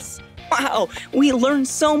like this. Wow, we learned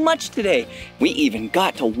so much today. We even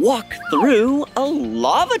got to walk through a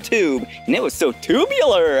lava tube, and it was so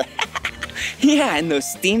tubular. Yeah, and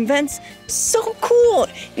those steam vents, so cool.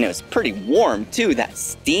 And it was pretty warm too, that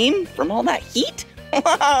steam from all that heat.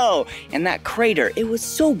 Wow, and that crater, it was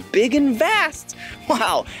so big and vast.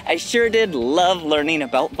 Wow, I sure did love learning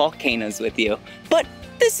about volcanoes with you. But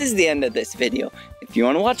this is the end of this video. If you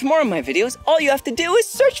want to watch more of my videos, all you have to do is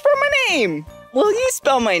search for my name. Will you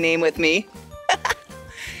spell my name with me?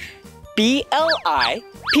 B-L-I-P-P-I,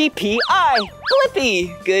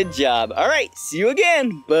 Blippi. Good job. All right, see you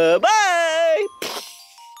again. Bye-bye.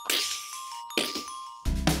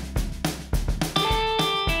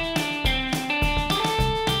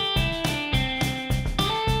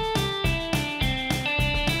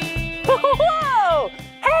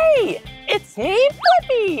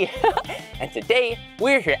 Blippi! And today,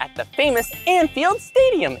 we're here at the famous Anfield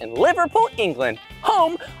Stadium in Liverpool, England,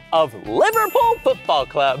 home of Liverpool Football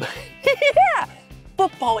Club. Yeah!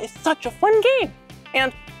 Football is such a fun game.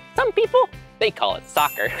 And some people, they call it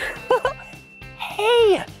soccer.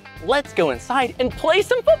 Hey, let's go inside and play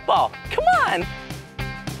some football. Come on!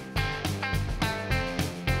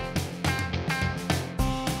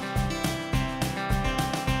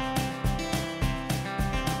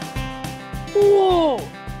 Whoa,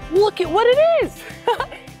 look at what it is.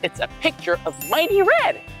 It's a picture of Mighty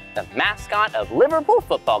Red, the mascot of Liverpool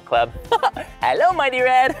Football Club. Hello, Mighty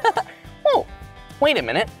Red. Oh, wait a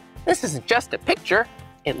minute. This isn't just a picture.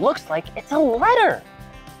 It looks like it's a letter.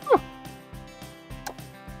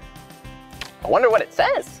 I wonder what it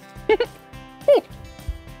says.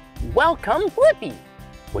 Welcome, Blippi.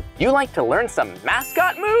 Would you like to learn some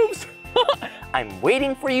mascot moves? I'm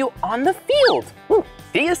waiting for you on the field.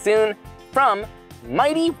 See you soon. From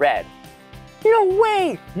Mighty Red. No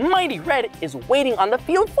way! Mighty Red is waiting on the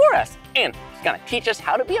field for us, and he's gonna teach us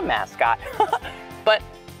how to be a mascot. But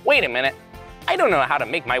wait a minute, I don't know how to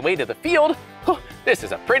make my way to the field. This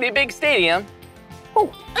is a pretty big stadium.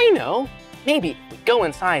 Oh, I know. Maybe we go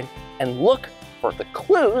inside and look for the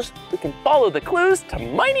clues. We can follow the clues to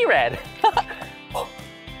Mighty Red.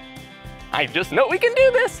 I just know we can do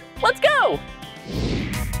this. Let's go.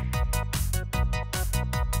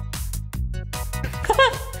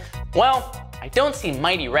 Well, I don't see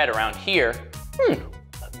Mighty Red around here.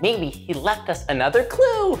 But maybe he left us another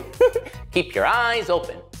clue. Keep your eyes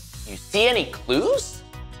open. You see any clues?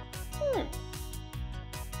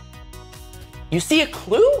 You see a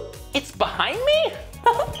clue? It's behind me?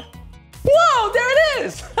 Whoa, there it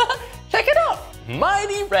is. Check it out,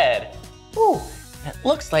 Mighty Red. Ooh, it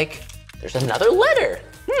looks like there's another letter.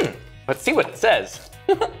 Let's see what it says.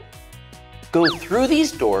 Go through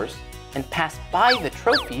these doors and pass by the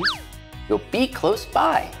trophies, you'll be close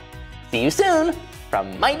by. See you soon,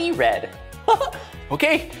 from Mighty Red.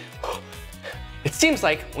 Okay, it seems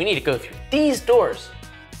like we need to go through these doors.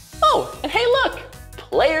 Oh, and hey look,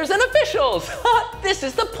 players and officials. This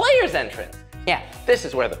is the players' entrance. Yeah, this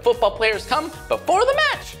is where the football players come before the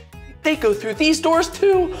match. They go through these doors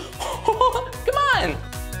too. Come on.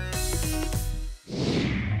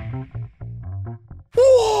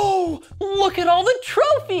 Whoa, look at all the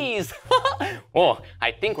trophies. Well,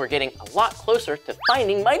 I think we're getting a lot closer to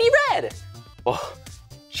finding Mighty Red. Oh,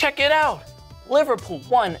 check it out. Liverpool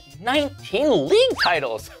won 19 league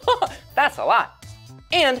titles. That's a lot.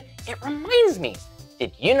 And it reminds me,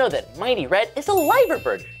 did you know that Mighty Red is a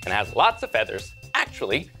liverbird and has lots of feathers?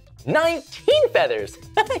 Actually, 19 feathers.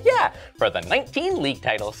 Yeah, for the 19 league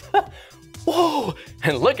titles. Whoa,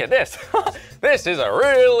 and look at this. This is a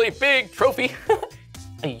really big trophy.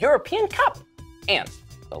 A European Cup, and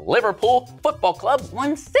the Liverpool Football Club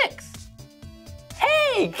won 6.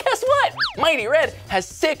 Hey, guess what? Mighty Red has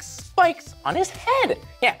 6 spikes on his head.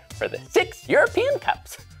 Yeah, for the 6 European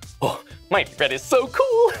Cups. Oh, Mighty Red is so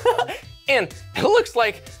cool. And it looks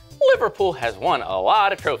like Liverpool has won a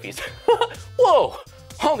lot of trophies. Whoa,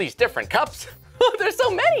 all these different cups. There's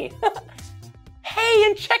so many. Hey,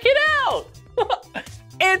 and check it out.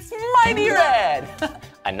 It's Mighty Red.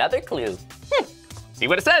 Another clue. See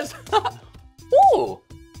what it says? Ooh,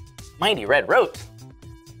 Mighty Red wrote,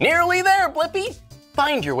 nearly there, Blippi.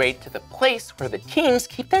 Find your way to the place where the teams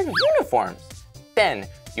keep their uniforms. Then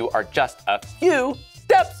you are just a few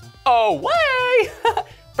steps away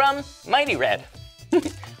from Mighty Red.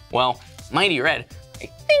 Well, Mighty Red, I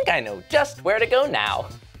think I know just where to go now.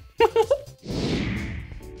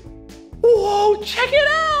 Whoa, check it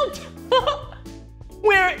out.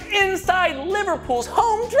 We're inside Liverpool's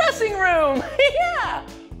home dressing room. Yeah.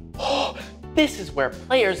 Oh, this is where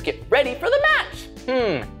players get ready for the match.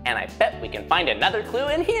 And I bet we can find another clue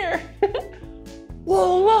in here.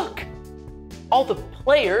 Whoa, look. All the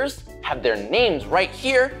players have their names right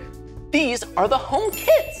here. These are the home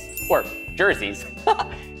kits, or jerseys.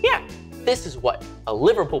 Yeah, this is what a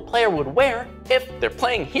Liverpool player would wear if they're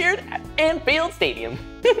playing here at Anfield Stadium.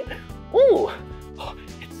 Ooh,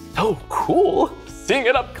 it's so cool. Seeing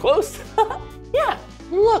it up close. Yeah,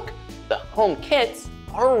 look, the home kits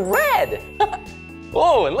are red.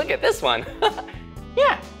 Oh, and look at this one.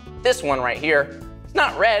 Yeah, this one right here, it's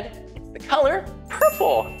not red, it's the color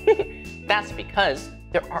purple. That's because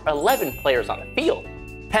there are 11 players on the field,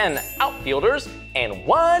 10 outfielders, and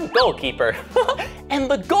 1 goalkeeper. And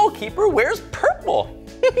the goalkeeper wears purple.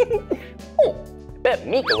 Oh, I bet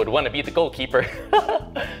Meekah would want to be the goalkeeper.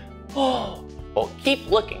 Oh, well, keep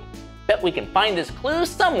looking. Bet we can find this clue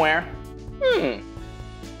somewhere.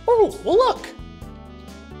 Oh, look.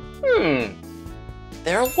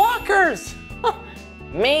 They're lockers.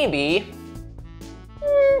 maybe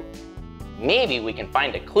we can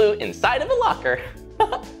find a clue inside of a locker.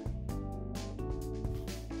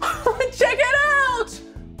 Check it out!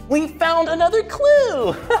 We found another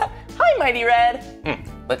clue. Hi, Mighty Red.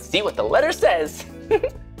 Let's see what the letter says.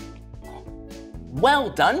 Well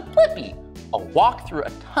done, Blippi. A walk through a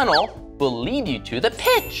tunnel will lead you to the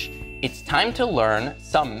pitch. It's time to learn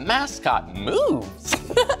some mascot moves.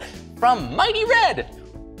 From Mighty Red.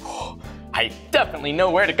 I definitely know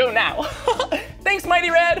where to go now. Thanks, Mighty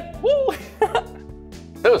Red. Woo.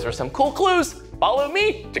 Those are some cool clues. Follow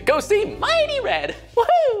me to go see Mighty Red.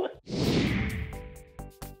 Woohoo!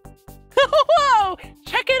 Whoa,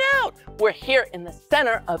 check it out. We're here in the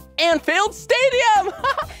center of Anfield Stadium.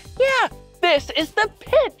 Yeah, this is the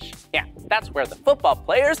pitch. Yeah, that's where the football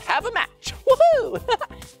players have a match. Woohoo!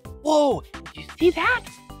 Whoa, do you see that?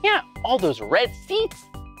 Yeah, all those red seats.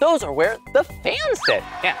 Those are where the fans sit.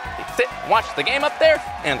 Yeah, they sit and watch the game up there,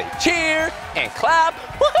 and they cheer and clap,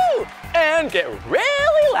 woohoo, and get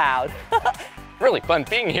really loud. Really fun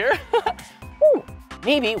being here. Ooh,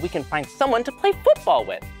 maybe we can find someone to play football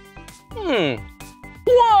with.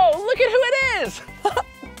 Whoa, look at who it is.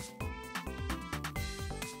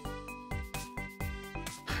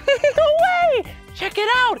 No way, check it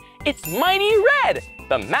out. It's Mighty Red,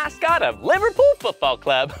 the mascot of Liverpool Football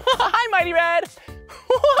Club. Hi, Mighty Red.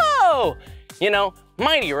 Whoa! You know,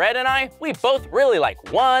 Mighty Red and I, we both really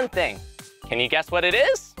like one thing. Can you guess what it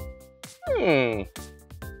is?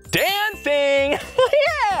 Dancing!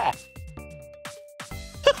 Yeah!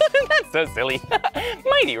 That's so silly.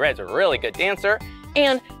 Mighty Red's a really good dancer,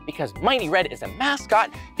 and because Mighty Red is a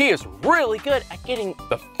mascot, he is really good at getting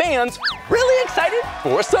the fans really excited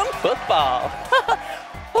for some football.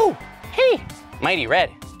 Oh, hey, Mighty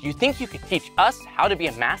Red, do you think you could teach us how to be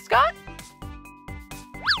a mascot?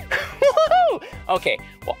 Woohoo! Okay,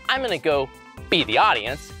 well, I'm gonna go be the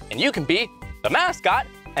audience, and you can be the mascot,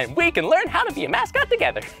 and we can learn how to be a mascot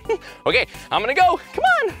together. Okay, I'm gonna go, come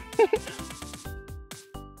on.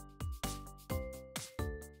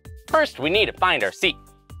 First, we need to find our seat.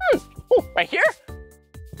 Ooh, right here?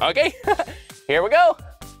 Okay, here we go.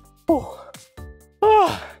 Ooh.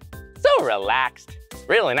 Oh, so relaxed.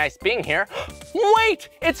 Really nice being here. Wait,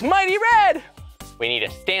 it's Mighty Red. We need to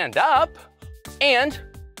stand up and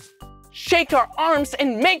shake our arms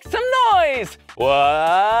and make some noise.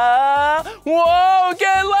 Whoa, whoa,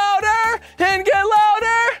 get louder and get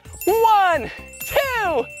louder. 1, 2,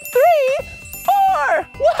 3, 4.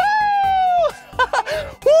 Woohoo!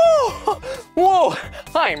 Whoa, whoa,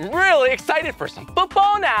 I'm really excited for some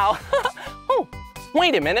football now. Oh,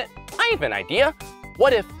 wait a minute, I have an idea.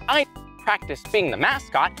 What if I practice being the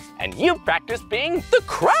mascot and you practice being the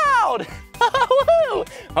crowd? Woohoo!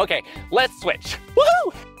 Okay, let's switch.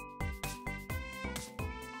 Woohoo!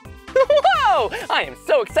 Whoa! I am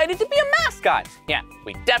so excited to be a mascot. Yeah,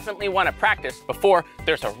 we definitely want to practice before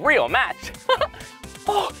there's a real match.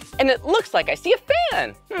 Oh, and it looks like I see a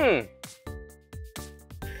fan.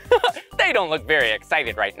 They don't look very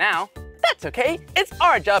excited right now. That's okay. It's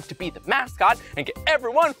our job to be the mascot and get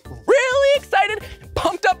everyone really excited and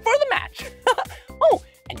pumped up for the match. Oh,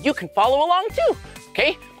 and you can follow along too.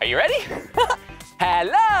 Okay, are you ready?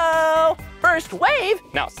 Hello! First wave,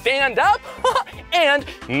 now stand up and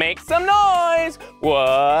make some noise. Whoa!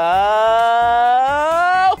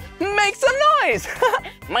 Make some noise.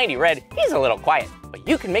 Mighty Red, he's a little quiet, but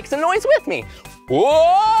you can make some noise with me.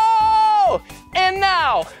 Whoa! And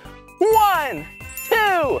now, 1,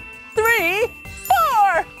 2, 3,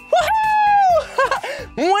 4. Woohoo!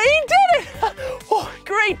 We did it! Oh,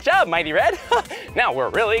 great job, Mighty Red. Now we're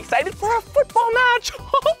really excited for a football match.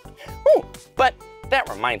 Oh, but that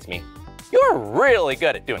reminds me, you're really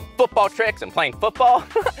good at doing football tricks and playing football.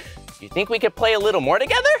 You think we could play a little more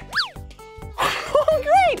together? Oh,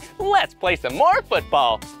 great! Let's play some more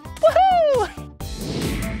football. Woohoo!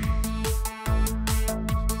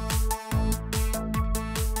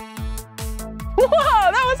 Whoa,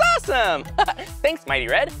 that was awesome! Thanks, Mighty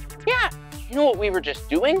Red. Yeah, you know what we were just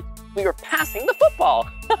doing? We were passing the football.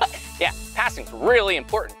 Yeah, passing's really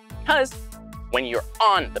important because when you're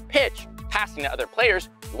on the pitch, passing to other players,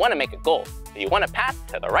 you want to make a goal. So you want to pass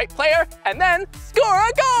to the right player and then score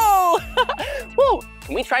a goal! Whoa,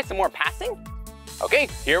 can we try some more passing? Okay,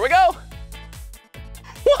 here we go.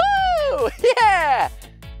 Woohoo! Yeah!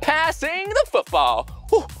 Passing the football.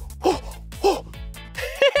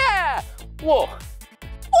 Yeah! Whoa.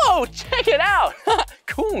 Whoa, check it out.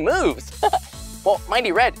 Cool moves. Well,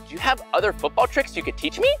 Mighty Red, do you have other football tricks you could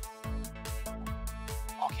teach me?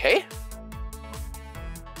 Okay.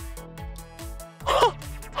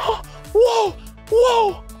 Whoa,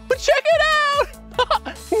 whoa, check it out.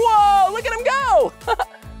 Whoa, look at him go.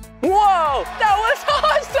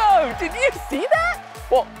 Whoa, did you see that?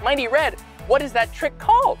 Well, Mighty Red, what is that trick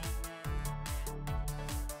called?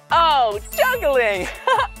 Oh, juggling.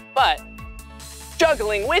 But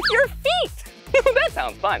juggling with your feet. That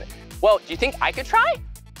sounds fun. Well, do you think I could try?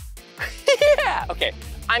 Yeah, okay.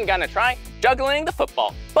 I'm gonna try juggling the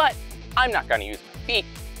football, but I'm not gonna use my feet.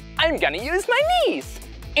 I'm gonna use my knees.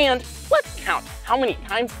 And let's count how many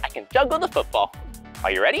times I can juggle the football.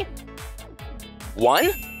 Are you ready? 1,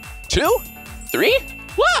 2, 3.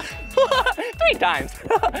 Whoa! 3 times.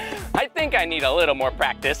 I think I need a little more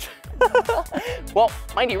practice. Well,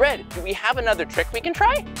 Mighty Red, do we have another trick we can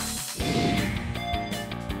try?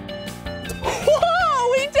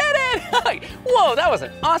 Whoa, we did it! Whoa, that was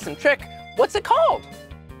an awesome trick. What's it called?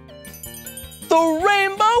 The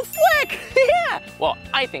rainbow flick! Yeah! Well,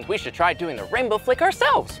 I think we should try doing the rainbow flick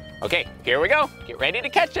ourselves. Okay, here we go. Get ready to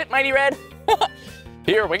catch it, Mighty Red.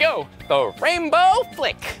 Here we go, the rainbow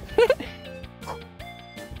flick.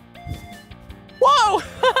 Whoa!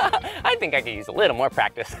 I think I could use a little more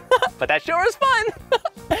practice, but that sure is fun.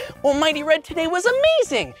 Well, Mighty Red today was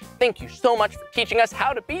amazing. Thank you so much for teaching us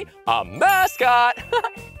how to be a mascot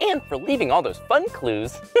and for leaving all those fun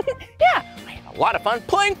clues. Yeah, I had a lot of fun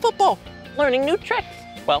playing football, learning new tricks.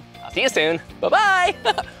 Well, I'll see you soon. Bye-bye.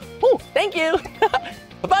 Oh, thank you.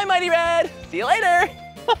 Bye-bye, Mighty Red. See you later.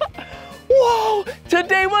 Whoa,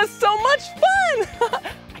 today was so much fun.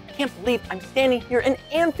 I can't believe I'm standing here in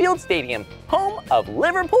Anfield Stadium, home of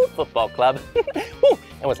Liverpool Football Club. Woo,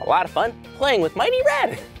 it was a lot of fun playing with Mighty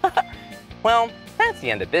Red. Well, that's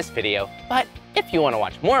the end of this video, but if you want to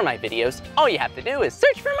watch more of my videos, all you have to do is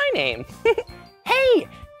search for my name. Hey,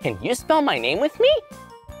 can you spell my name with me?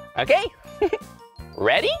 Okay,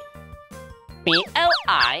 ready?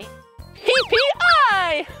 B-L-I-P-P-I,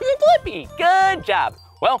 Blippi, good job.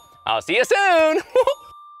 Well, I'll see you soon.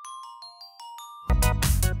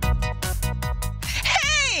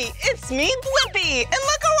 Hey, it's me, Blippi, and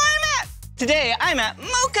look who I'm at. Today, I'm at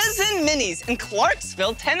Mochas Minis in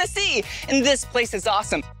Clarksville, Tennessee. And this place is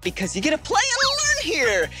awesome because you get to play and learn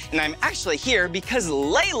here. And I'm actually here because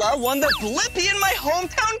Layla won the Blippi in my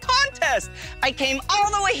hometown contest. I came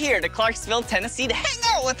all the way here to Clarksville, Tennessee to hang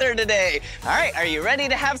out with her today. All right, are you ready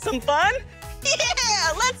to have some fun?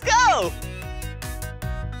 Yeah, let's go.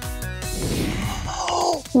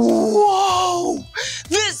 Whoa!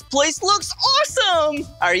 This place looks awesome!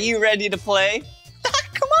 Are you ready to play?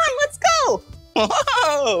 Come on, let's go!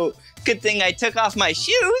 Whoa! Good thing I took off my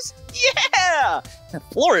shoes. Yeah! The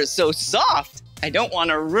floor is so soft. I don't want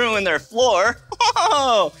to ruin their floor.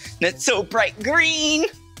 Whoa! And it's so bright green.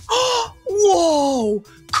 Whoa!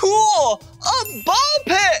 Cool! A ball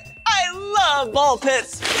pit! I love ball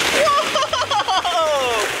pits! Whoa!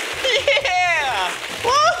 Yeah!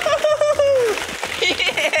 Whoa!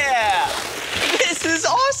 Yeah! This is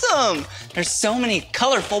awesome! There's so many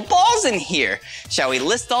colorful balls in here. Shall we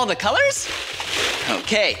list all the colors?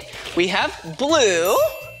 Okay, we have blue,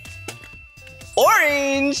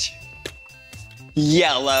 orange,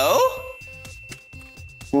 yellow,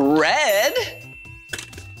 red,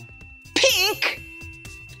 pink,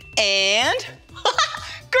 and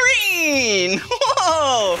green!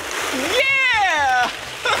 Whoa! Yeah!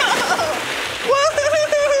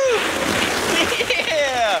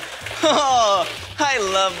 Yeah! Oh, I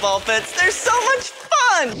love ball pits. They're so much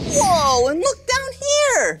fun. Whoa, and look down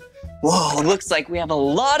here. Whoa, looks like we have a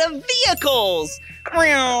lot of vehicles.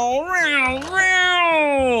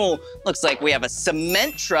 Looks like we have a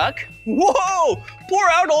cement truck. Whoa, pour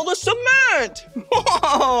out all the cement.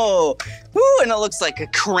 Whoa, ooh, and it looks like a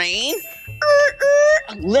crane.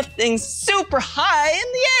 Lifting super high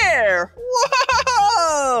in the air.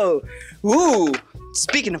 Whoa, ooh.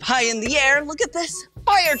 Speaking of high in the air, look at this.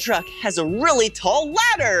 Fire truck has a really tall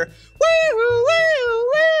ladder. Woo, woo,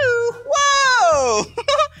 woo, whoa.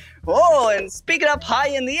 Whoa, and speaking up high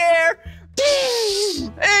in the air,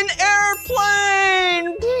 an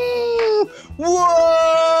airplane.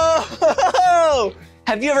 Whoa.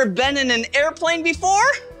 Have you ever been in an airplane before?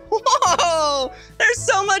 Whoa, they're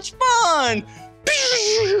so much fun.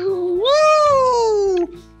 Woo.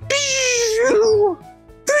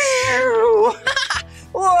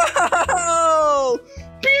 Whoa!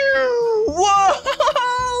 Whoa!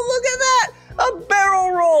 Look at that! A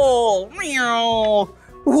barrel roll!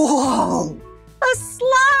 Whoa! A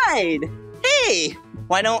slide! Hey,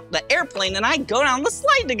 why don't the airplane and I go down the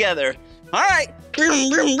slide together? All right.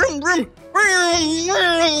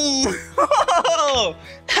 Whoa!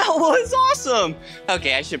 That was awesome.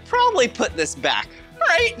 Okay, I should probably put this back,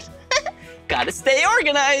 right? Gotta stay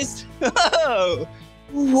organized.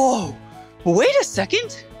 Whoa, wait a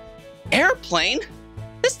second. Airplane?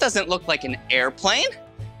 This doesn't look like an airplane.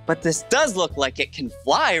 but this does look like it can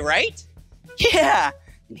fly, right? Yeah,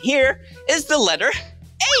 and here is the letter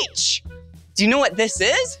H. Do you know what this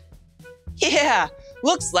is? Yeah,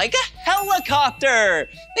 looks like a helicopter.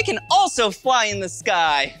 They can also fly in the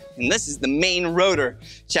sky. And this is the main rotor.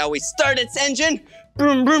 Shall we start its engine?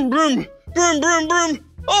 Broom, broom, broom, broom, broom, broom.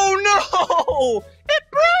 Oh no, it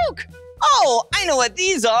broke. Oh, I know what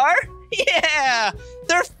these are. Yeah,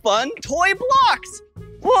 they're fun toy blocks.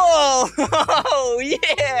 Whoa,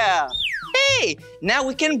 yeah. Hey, now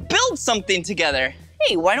we can build something together.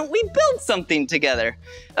 Hey, why don't we build something together?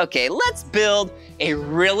 Okay, let's build a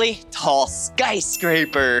really tall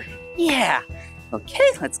skyscraper. Yeah,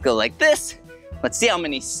 okay, let's go like this. Let's see how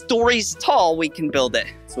many stories tall we can build it.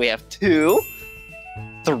 So we have 2,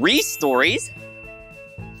 3 stories,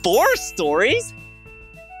 4 stories,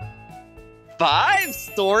 5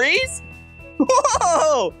 stories.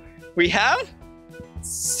 Whoa, we have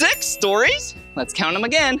 6 stories. Let's count them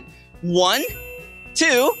again. 1,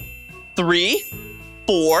 2, 3,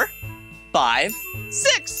 4, 5,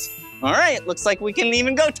 6. All right, looks like we can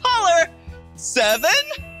even go taller. 7.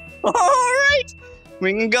 All right,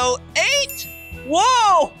 we can go 8.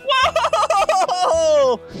 Whoa,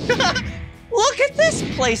 whoa! Look at this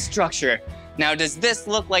play structure. Now, does this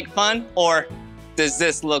look like fun or does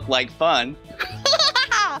this look like fun?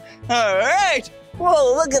 All right,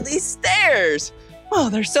 whoa, look at these stairs. Oh,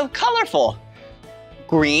 they're so colorful.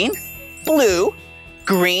 Green, blue,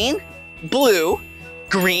 green, blue,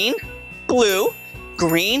 green, blue,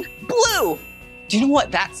 green, blue. Do you know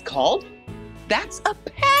what that's called? That's a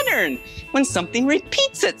pattern, when something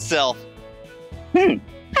repeats itself. I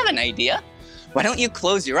have an idea. Why don't you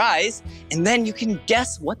close your eyes and then you can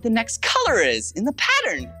guess what the next color is in the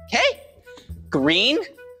pattern, okay? Green,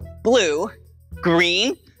 blue,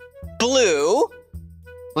 green, blue.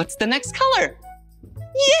 What's the next color?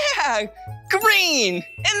 Yeah, green,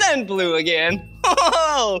 and then blue again.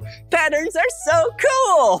 Oh, patterns are so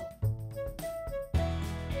cool.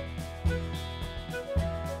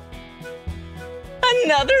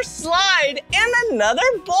 Another slide and another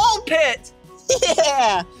ball pit.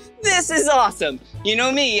 Yeah, this is awesome. You know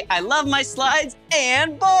me, I love my slides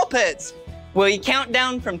and ball pits. Will you count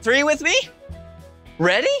down from 3 with me?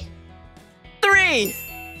 Ready? 3,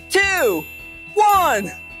 2,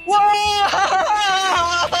 1. Whoa!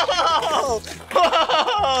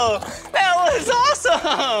 Whoa! That was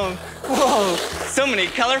awesome! Whoa, so many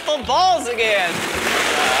colorful balls again.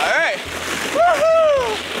 All right.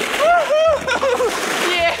 Woohoo! Woohoo!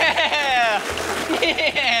 Yeah!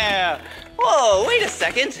 Yeah! Whoa, wait a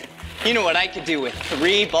second. You know what I could do with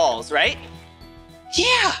 3 balls, right?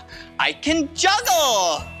 Yeah, I can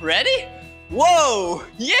juggle. Ready? Whoa,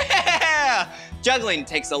 yeah! Juggling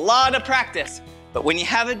takes a lot of practice, but when you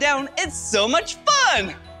have it down, it's so much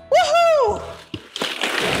fun. Woohoo!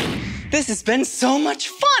 This has been so much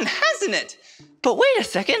fun, hasn't it? But wait a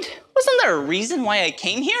second, wasn't there a reason why I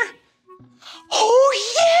came here?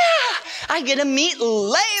 Oh yeah, I get to meet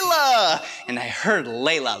Layla. And I heard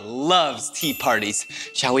Layla loves tea parties.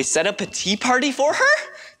 Shall we set up a tea party for her?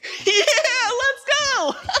 Yeah, let's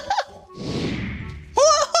go.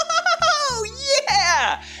 Whoa,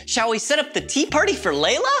 yeah. Shall we set up the tea party for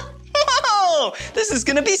Layla? Whoa, this is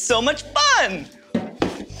gonna be so much fun.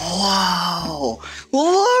 Wow,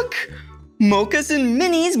 look. Mochas and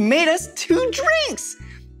Minis made us 2 drinks.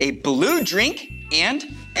 A blue drink and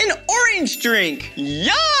an orange drink.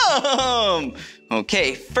 Yum!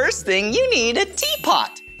 Okay, first thing, you need a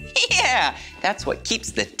teapot. Yeah, that's what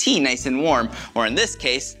keeps the tea nice and warm, or in this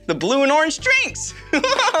case, the blue and orange drinks.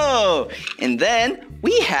 And then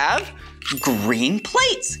we have green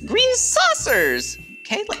plates, green saucers.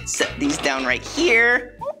 Okay, let's set these down right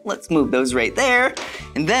here. Let's move those right there.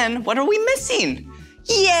 And then what are we missing?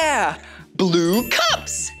 Yeah, blue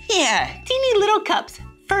cups. Yeah, teeny little cups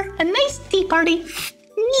for a nice tea party.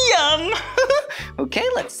 Yum! Okay,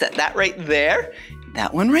 let's set that right there.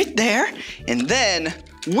 That one right there. And then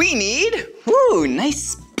we need,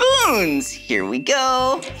 nice spoons. Here we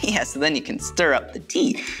go. Yeah, so then you can stir up the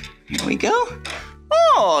tea. Here we go.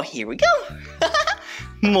 Oh, here we go.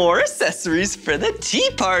 More accessories for the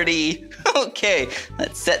tea party. Okay,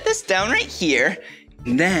 let's set this down right here.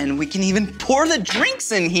 And then we can even pour the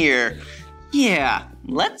drinks in here. Yeah,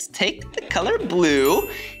 let's take the color blue,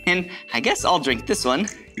 and I guess I'll drink this one.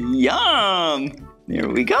 Yum! There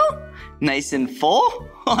we go. Nice and full.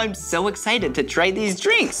 Oh, I'm so excited to try these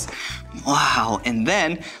drinks. Wow, and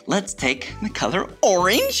then let's take the color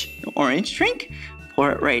orange, the orange drink,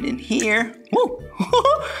 pour it right in here. Woo.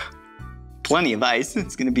 plenty of ice.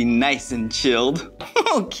 It's gonna be nice and chilled.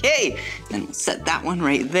 Okay, then we'll set that one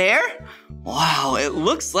right there. Wow, it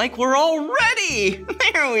looks like we're all ready.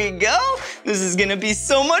 There we go. This is gonna be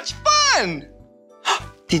so much fun.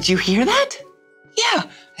 Did you hear that? Yeah,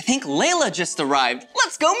 I think Layla just arrived.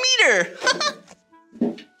 Let's go meet her.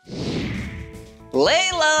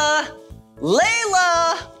 Layla!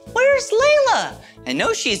 Layla! Where's Layla? I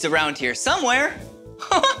know she's around here somewhere.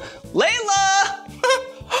 Layla!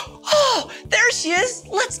 Oh, there she is.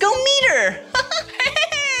 Let's go meet her.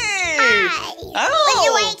 Hey! Hi. Oh. Would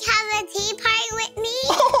you like to have a tea party with me?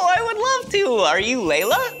 Oh, I would love to. Are you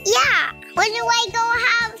Layla? Yeah. Would you like to go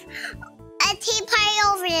have a tea party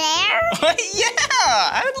over there? Yeah,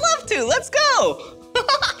 I would love to. Let's go.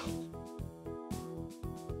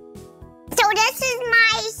 So this is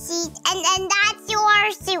my seat, and then that's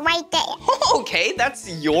your seat right there. Okay, that's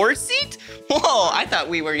your seat? Whoa, I thought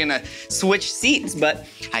we were gonna switch seats, but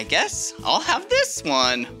I guess I'll have this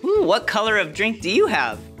one. Ooh, what color of drink do you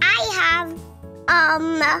have? I have,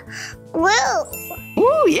 blue.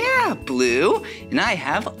 Ooh, yeah, blue. And I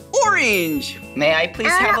have orange. May I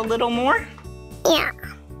please have a little more? Yeah.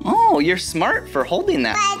 Oh, you're smart for holding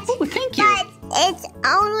that. Ooh, thank you. But it's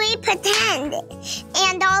only pretend,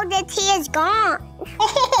 and all the tea is gone.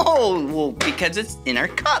 Oh, well, because it's in our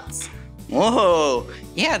cups. Whoa,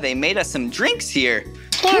 yeah, they made us some drinks here.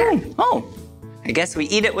 Yeah. Oh, I guess we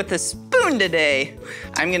eat it with a spoon today.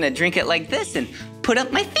 I'm gonna drink it like this and put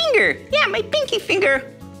up my finger. Yeah, my pinky finger.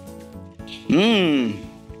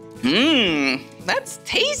 That's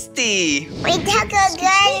tasty. We took a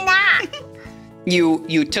good nap.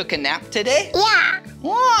 You took a nap today? Yeah.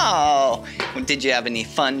 Wow. Did you have any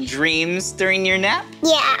fun dreams during your nap?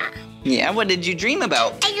 Yeah. Yeah, what did you dream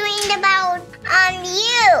about? I dreamed about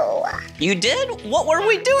you. You did? What were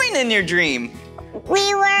we doing in your dream?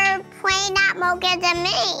 We were playing at Mochas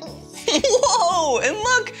Minis. Whoa, and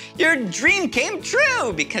look, your dream came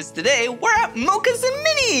true because today we're at Mochas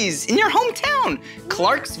Minis in your hometown,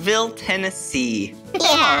 Clarksville, Tennessee.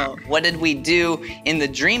 Yeah. What did we do in the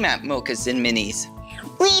dream at Mochas Minis?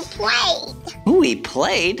 We played. Ooh, we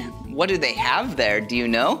played? What do they have there, do you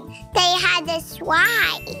know? They had a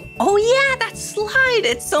slide. Oh yeah, that slide,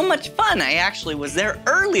 it's so much fun. I actually was there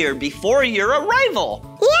earlier before your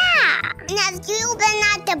arrival. Yeah. And have you been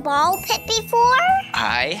at the ball pit before?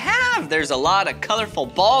 I have, there's a lot of colorful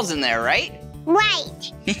balls in there, right?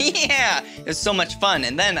 Right. Yeah, it was so much fun.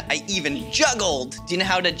 And then I even juggled. Do you know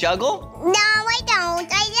how to juggle? No, I don't.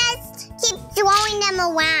 I just keep throwing them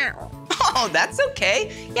around. Oh, that's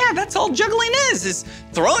okay. Yeah, that's all juggling is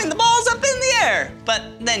throwing the balls up in the air.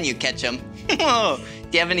 But then you catch them. Do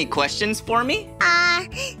you have any questions for me?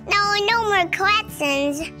 No more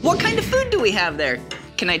questions. What kind of food do we have there?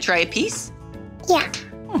 Can I try a piece? Yeah.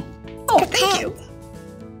 Oh, thank you.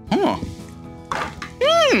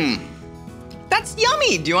 That's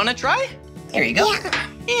yummy. Do you want to try? Here you go.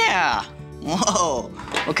 Yeah. Whoa.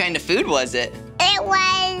 What kind of food was it? It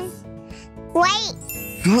was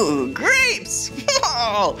grapes. Ooh, grapes.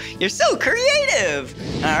 Whoa, you're so creative.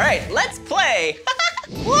 All right, let's play.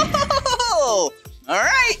 Whoa. All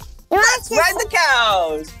right, let's ride the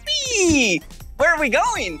cows. Whee! Where are we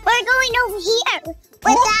going? We're going over here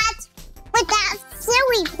with that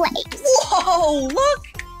silly place. Whoa, look.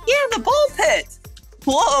 Yeah, the ball pit.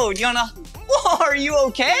 Whoa, whoa, are you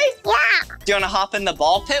okay? Yeah. Do you want to hop in the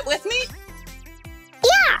ball pit with me?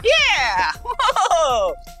 Yeah. Yeah.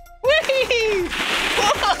 Whoa. Whee!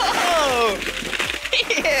 Whoa!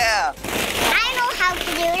 Yeah! I know how to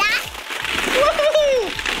do that.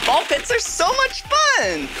 Woohoo! Ball pits are so much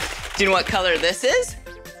fun! Do you know what color this is?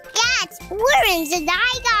 Yeah, it's orange, and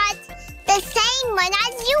I got the same one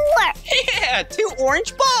as yours. Yeah, 2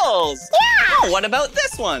 orange balls! Yeah! Oh, what about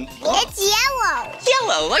this one? It's yellow.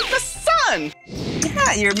 Yellow, like the sun!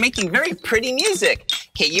 Yeah, you're making very pretty music.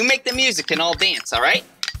 Okay, you make the music and I'll dance, all right?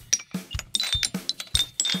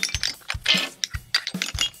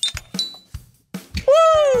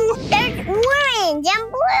 Woo! There's orange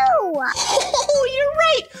and blue. Oh, you're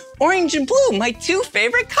right! Orange and blue, my 2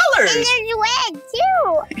 favorite colors! And there's red,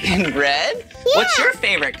 too. And red? Yeah. What's your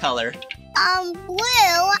favorite color?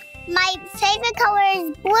 Blue. My favorite color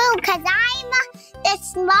is blue because I'm the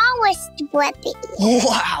smallest Blippi.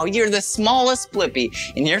 Wow, you're the smallest Blippi,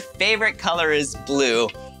 and your favorite color is blue.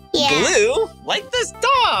 Yeah. Blue? Like this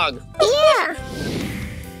dog. Yeah.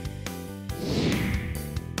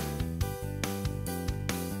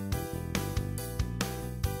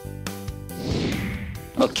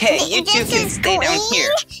 Okay, you 2 This can is stay down green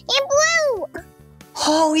here. and blue.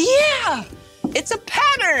 Oh, yeah! It's a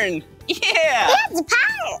pattern! Yeah! That's a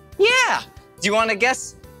pattern. Yeah! Do you want to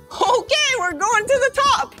guess? Okay, we're going to the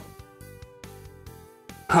top!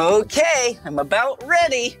 Okay, I'm about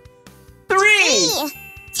ready. 3,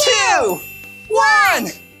 2, 1.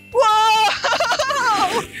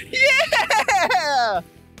 Whoa! Yeah!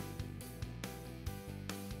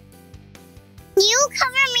 You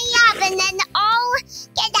cover me up and then I'll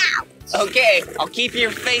get out. Okay, I'll keep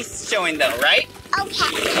your face showing though, right?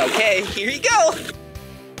 Okay. Okay, here you go.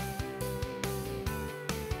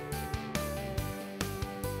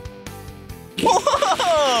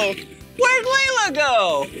 Whoa! Where'd Layla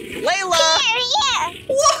go? Layla! Here.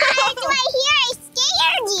 Whoa! It's right here. I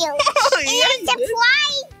scared you. Oh, And yeah, I you did.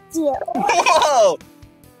 surprised you. Whoa!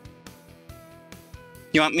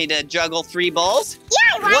 You want me to juggle 3 balls?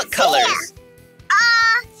 Yeah, I want What colors?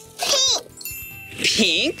 Pink.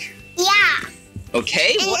 Pink. Yeah.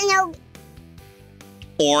 Okay. And What?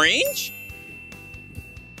 Orange.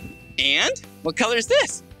 And what color is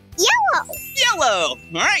this? yellow. Yellow.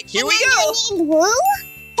 All right, here we And go. then you need blue?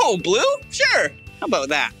 Oh, blue? Sure. How about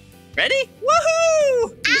that? Ready?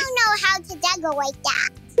 Woohoo! I don't know how to juggle like that.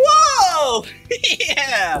 Whoa!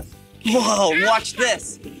 Yeah! Whoa, watch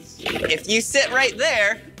this. If you sit right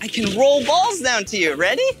there, I can roll balls down to you.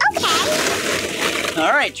 Ready? Okay.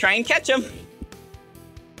 All right, try and catch them.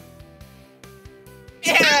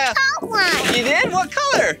 Yeah! I caught one. You did? What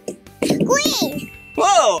color? Green.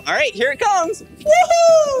 Whoa! All right, here it comes.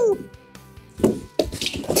 Woohoo! I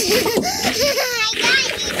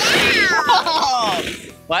got you now. Oh!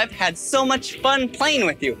 Well, I've had so much fun playing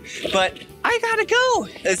with you, but I gotta go.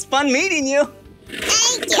 It's fun meeting you.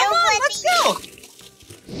 Thank you, Come on, Blippi. let's go.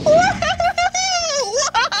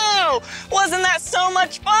 Whoa! Wasn't that so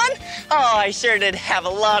much fun? Oh, I sure did have a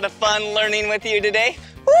lot of fun learning with you today.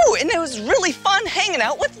 Ooh, and it was really fun hanging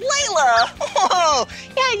out with Layla. Whoa!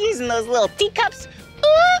 Yeah, using those little teacups. Ooh,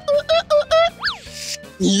 ooh, ooh, ooh, ooh.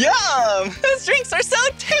 Yum! Those drinks are so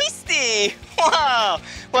tasty. Wow!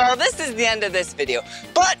 Well, this is the end of this video.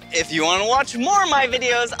 But if you want to watch more of my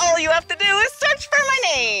videos, all you have to do is search for my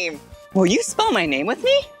name. Will you spell my name with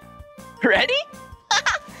me? Ready?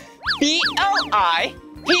 B-L-I-P-P-I.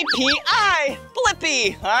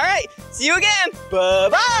 Blippi. All right. See you again.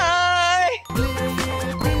 Bye-bye.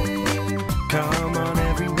 Come on,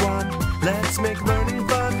 everyone, let's make learning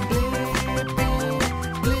fun.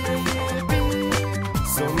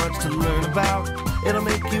 So much to learn about.